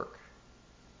at work?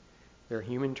 There are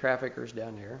human traffickers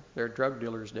down there. There are drug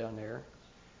dealers down there.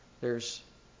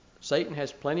 Satan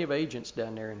has plenty of agents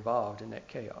down there involved in that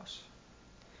chaos.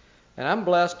 And I'm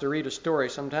blessed to read a story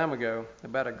some time ago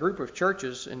about a group of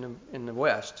churches in the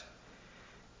West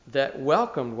that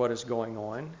welcomed what is going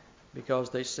on because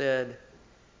they said,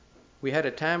 we had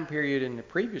a time period in the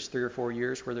previous 3 or 4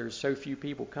 years where there was so few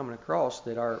people coming across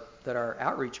that our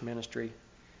outreach ministry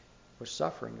was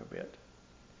suffering a bit.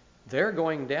 They're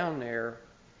going down there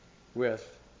with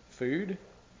food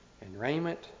and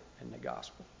raiment and the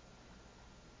gospel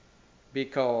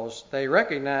because they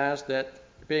recognize that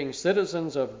being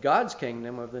citizens of God's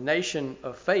kingdom, of the nation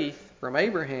of faith from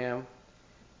Abraham,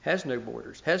 has no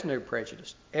borders, has no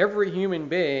prejudice. Every human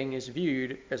being is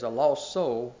viewed as a lost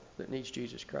soul that needs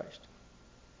Jesus Christ.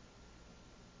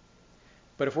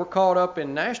 But if we're caught up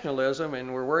in nationalism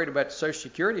and we're worried about the Social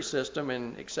Security system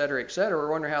and et cetera,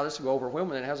 we're wondering how this will go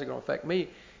overwhelming and how's it going to affect me,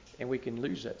 and we can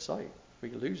lose that sight. We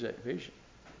can lose that vision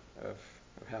of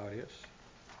how it is.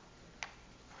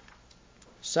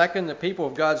 Second, the people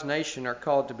of God's nation are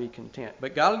called to be content.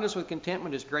 But godliness with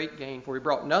contentment is great gain, for we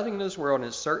brought nothing into this world, and it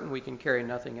is certain we can carry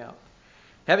nothing out.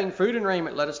 Having food and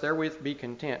raiment, let us therewith be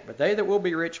content. But they that will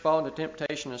be rich fall into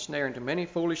temptation and snare, into many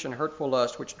foolish and hurtful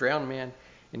lusts, which drown men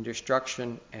in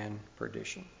destruction and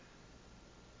perdition.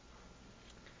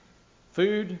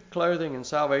 Food, clothing, and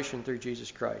salvation through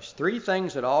Jesus Christ. 3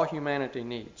 things that all humanity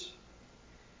needs.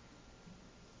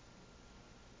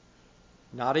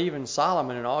 Not even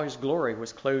Solomon in all his glory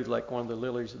was clothed like one of the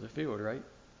lilies of the field, right?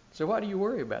 So why do you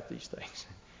worry about these things?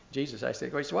 Jesus asked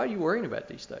that question, why are you worrying about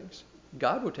these things?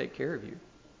 God will take care of you.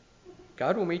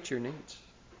 God will meet your needs.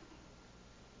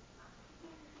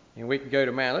 And we can go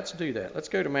to Matthew. Let's do that. Let's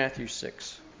go to Matthew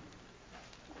 6.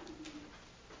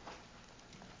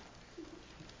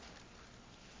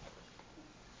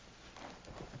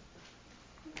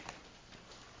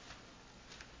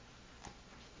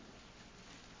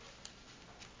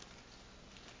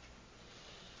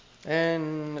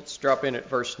 And let's drop in at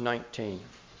verse 19.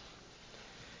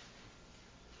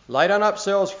 Lay not up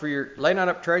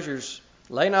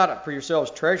for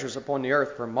yourselves treasures upon the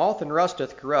earth, where moth and rust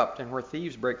doth corrupt, and where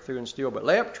thieves break through and steal. But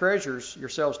lay up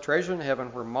yourselves treasures in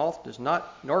heaven, where moth does not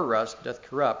nor rust doth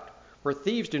corrupt, where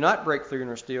thieves do not break through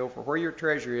nor steal. For where your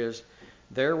treasure is,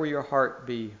 there will your heart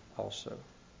be also.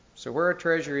 So where our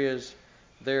treasure is,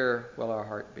 there will our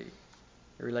heart be.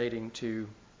 Relating to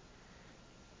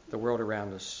the world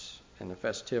around us and the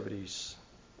festivities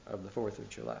of the 4th of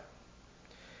July.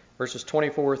 Verses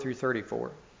 24 through 34.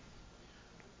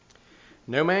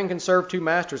 No man can serve two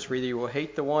masters, for either he will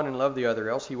hate the one and love the other,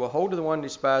 else he will hold to the one and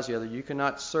despise the other. You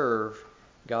cannot serve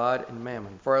God and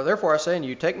mammon. For therefore I say unto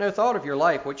you, take no thought of your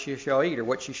life, what ye shall eat, or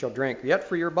what ye shall drink, yet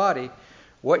for your body,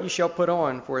 what ye shall put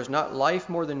on. For is not life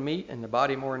more than meat, and the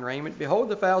body more than raiment? Behold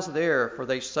the fowls of the air, for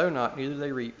they sow not, neither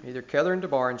they reap, neither gather into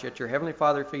barns, yet your heavenly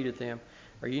Father feedeth them.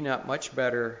 Are ye not much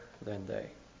better than they?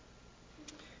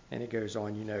 And it goes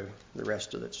on, you know the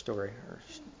rest of that story, or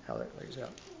how that lays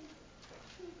out.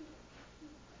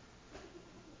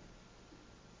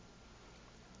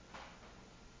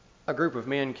 A group of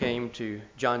men came to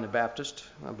John the Baptist.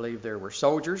 I believe there were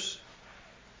soldiers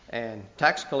and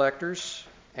tax collectors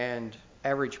and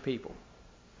average people.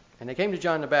 And they came to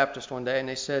John the Baptist one day and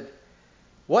they said,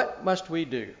 what must we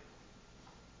do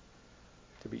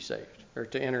to be saved, or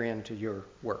to enter into your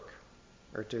work,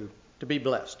 or to be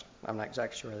blessed? I'm not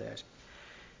exactly sure what they asked.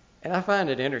 And I find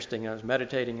it interesting. I was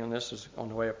meditating on this on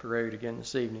the way up the road again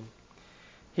this evening.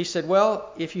 He said,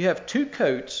 well, if you have two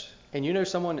coats and you know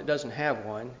someone that doesn't have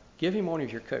one, give him one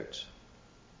of your coats.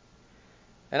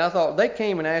 And I thought, they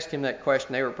came and asked him that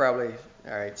question. They were probably,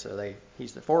 all right, so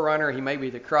he's the forerunner. He may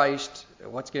be the Christ.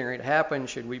 What's getting ready to happen?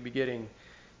 Should we be getting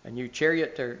a new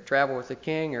chariot to travel with the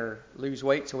king, or lose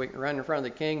weight so we can run in front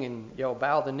of the king and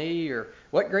bow the knee? Or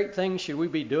what great things should we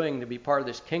be doing to be part of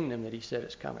this kingdom that he said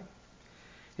is coming?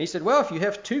 And he said, well, if you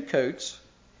have two coats,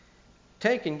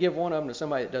 take and give one of them to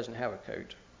somebody that doesn't have a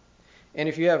coat. And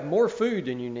if you have more food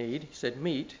than you need, he said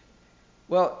meat,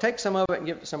 well, take some of it and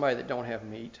give it to somebody that don't have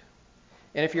meat.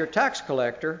 And if you're a tax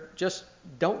collector, just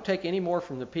don't take any more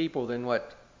from the people than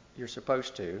what you're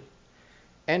supposed to.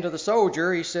 And to the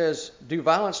soldier, he says, do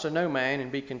violence to no man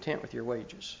and be content with your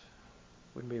wages.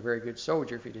 Wouldn't be a very good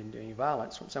soldier if he didn't do any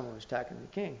violence when someone was attacking the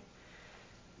king.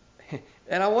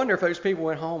 And I wonder if those people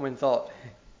went home and thought,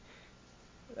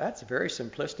 that's a very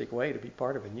simplistic way to be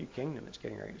part of a new kingdom that's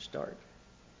getting ready to start.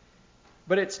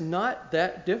 But it's not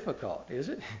that difficult, is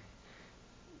it?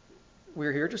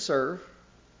 We're here to serve,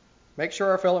 make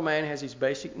sure our fellow man has his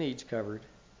basic needs covered,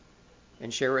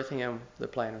 and share with him the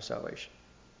plan of salvation.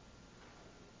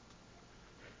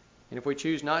 And if we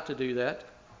choose not to do that,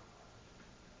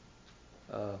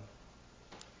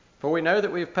 for we know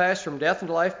that we have passed from death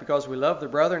into life because we love the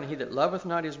brother, and he that loveth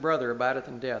not his brother abideth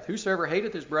in death. Whosoever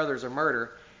hateth his brother is a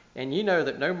murderer, and ye know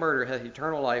that no murderer hath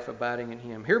eternal life abiding in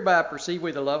him. Hereby perceive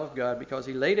we the love of God, because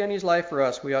he laid down his life for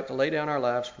us, we ought to lay down our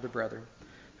lives for the brethren.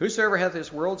 Whosoever hath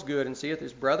this world's good, and seeth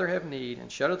his brother have need,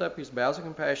 and shutteth up his bowels of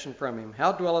compassion from him,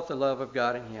 how dwelleth the love of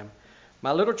God in him?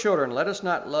 My little children, let us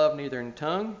not love neither in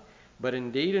tongue, but in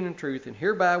deed and in truth, and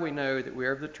hereby we know that we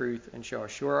are of the truth, and shall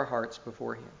assure our hearts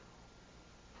before him.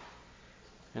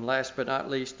 And last but not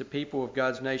least, the people of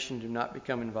God's nation do not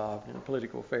become involved in the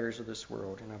political affairs of this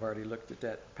world. And I've already looked at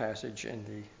that passage and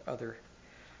the other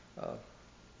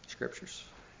scriptures.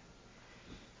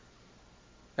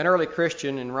 An early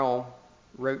Christian in Rome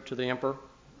wrote to the emperor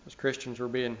as Christians were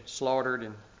being slaughtered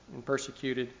and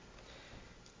persecuted.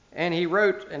 And he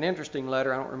wrote an interesting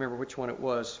letter. I don't remember which one it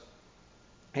was.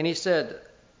 And he said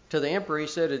to the emperor, he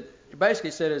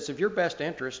basically said it's of your best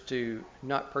interest to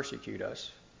not persecute us.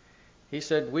 He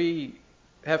said, we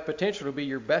have potential to be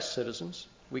your best citizens.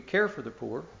 We care for the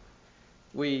poor.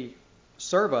 We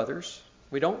serve others.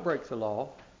 We don't break the law.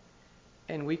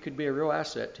 And we could be a real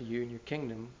asset to you and your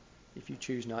kingdom if you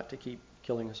choose not to keep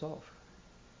killing us off.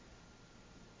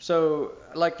 So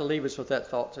I'd like to leave us with that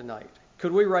thought tonight.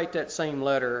 Could we write that same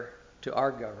letter to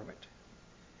our government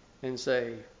and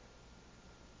say,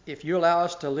 if you allow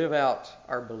us to live out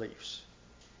our beliefs,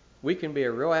 we can be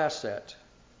a real asset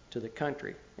to the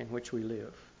country in which we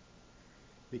live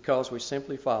because we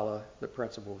simply follow the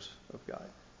principles of God.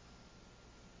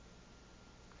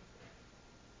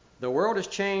 The world is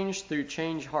changed through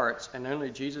changed hearts, and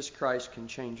only Jesus Christ can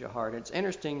change a heart. It's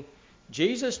interesting,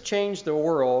 Jesus changed the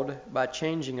world by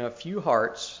changing a few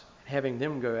hearts, having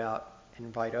them go out and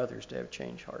invite others to have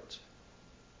changed hearts.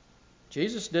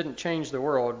 Jesus didn't change the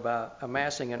world by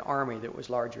amassing an army that was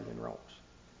larger than Rome's.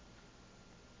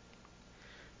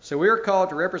 So we are called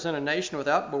to represent a nation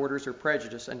without borders or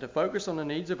prejudice and to focus on the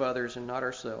needs of others and not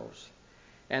ourselves.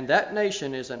 And that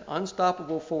nation is an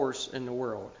unstoppable force in the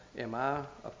world. Am I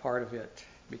a part of it?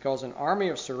 Because an army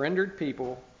of surrendered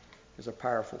people is a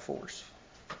powerful force.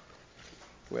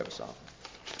 We have a song.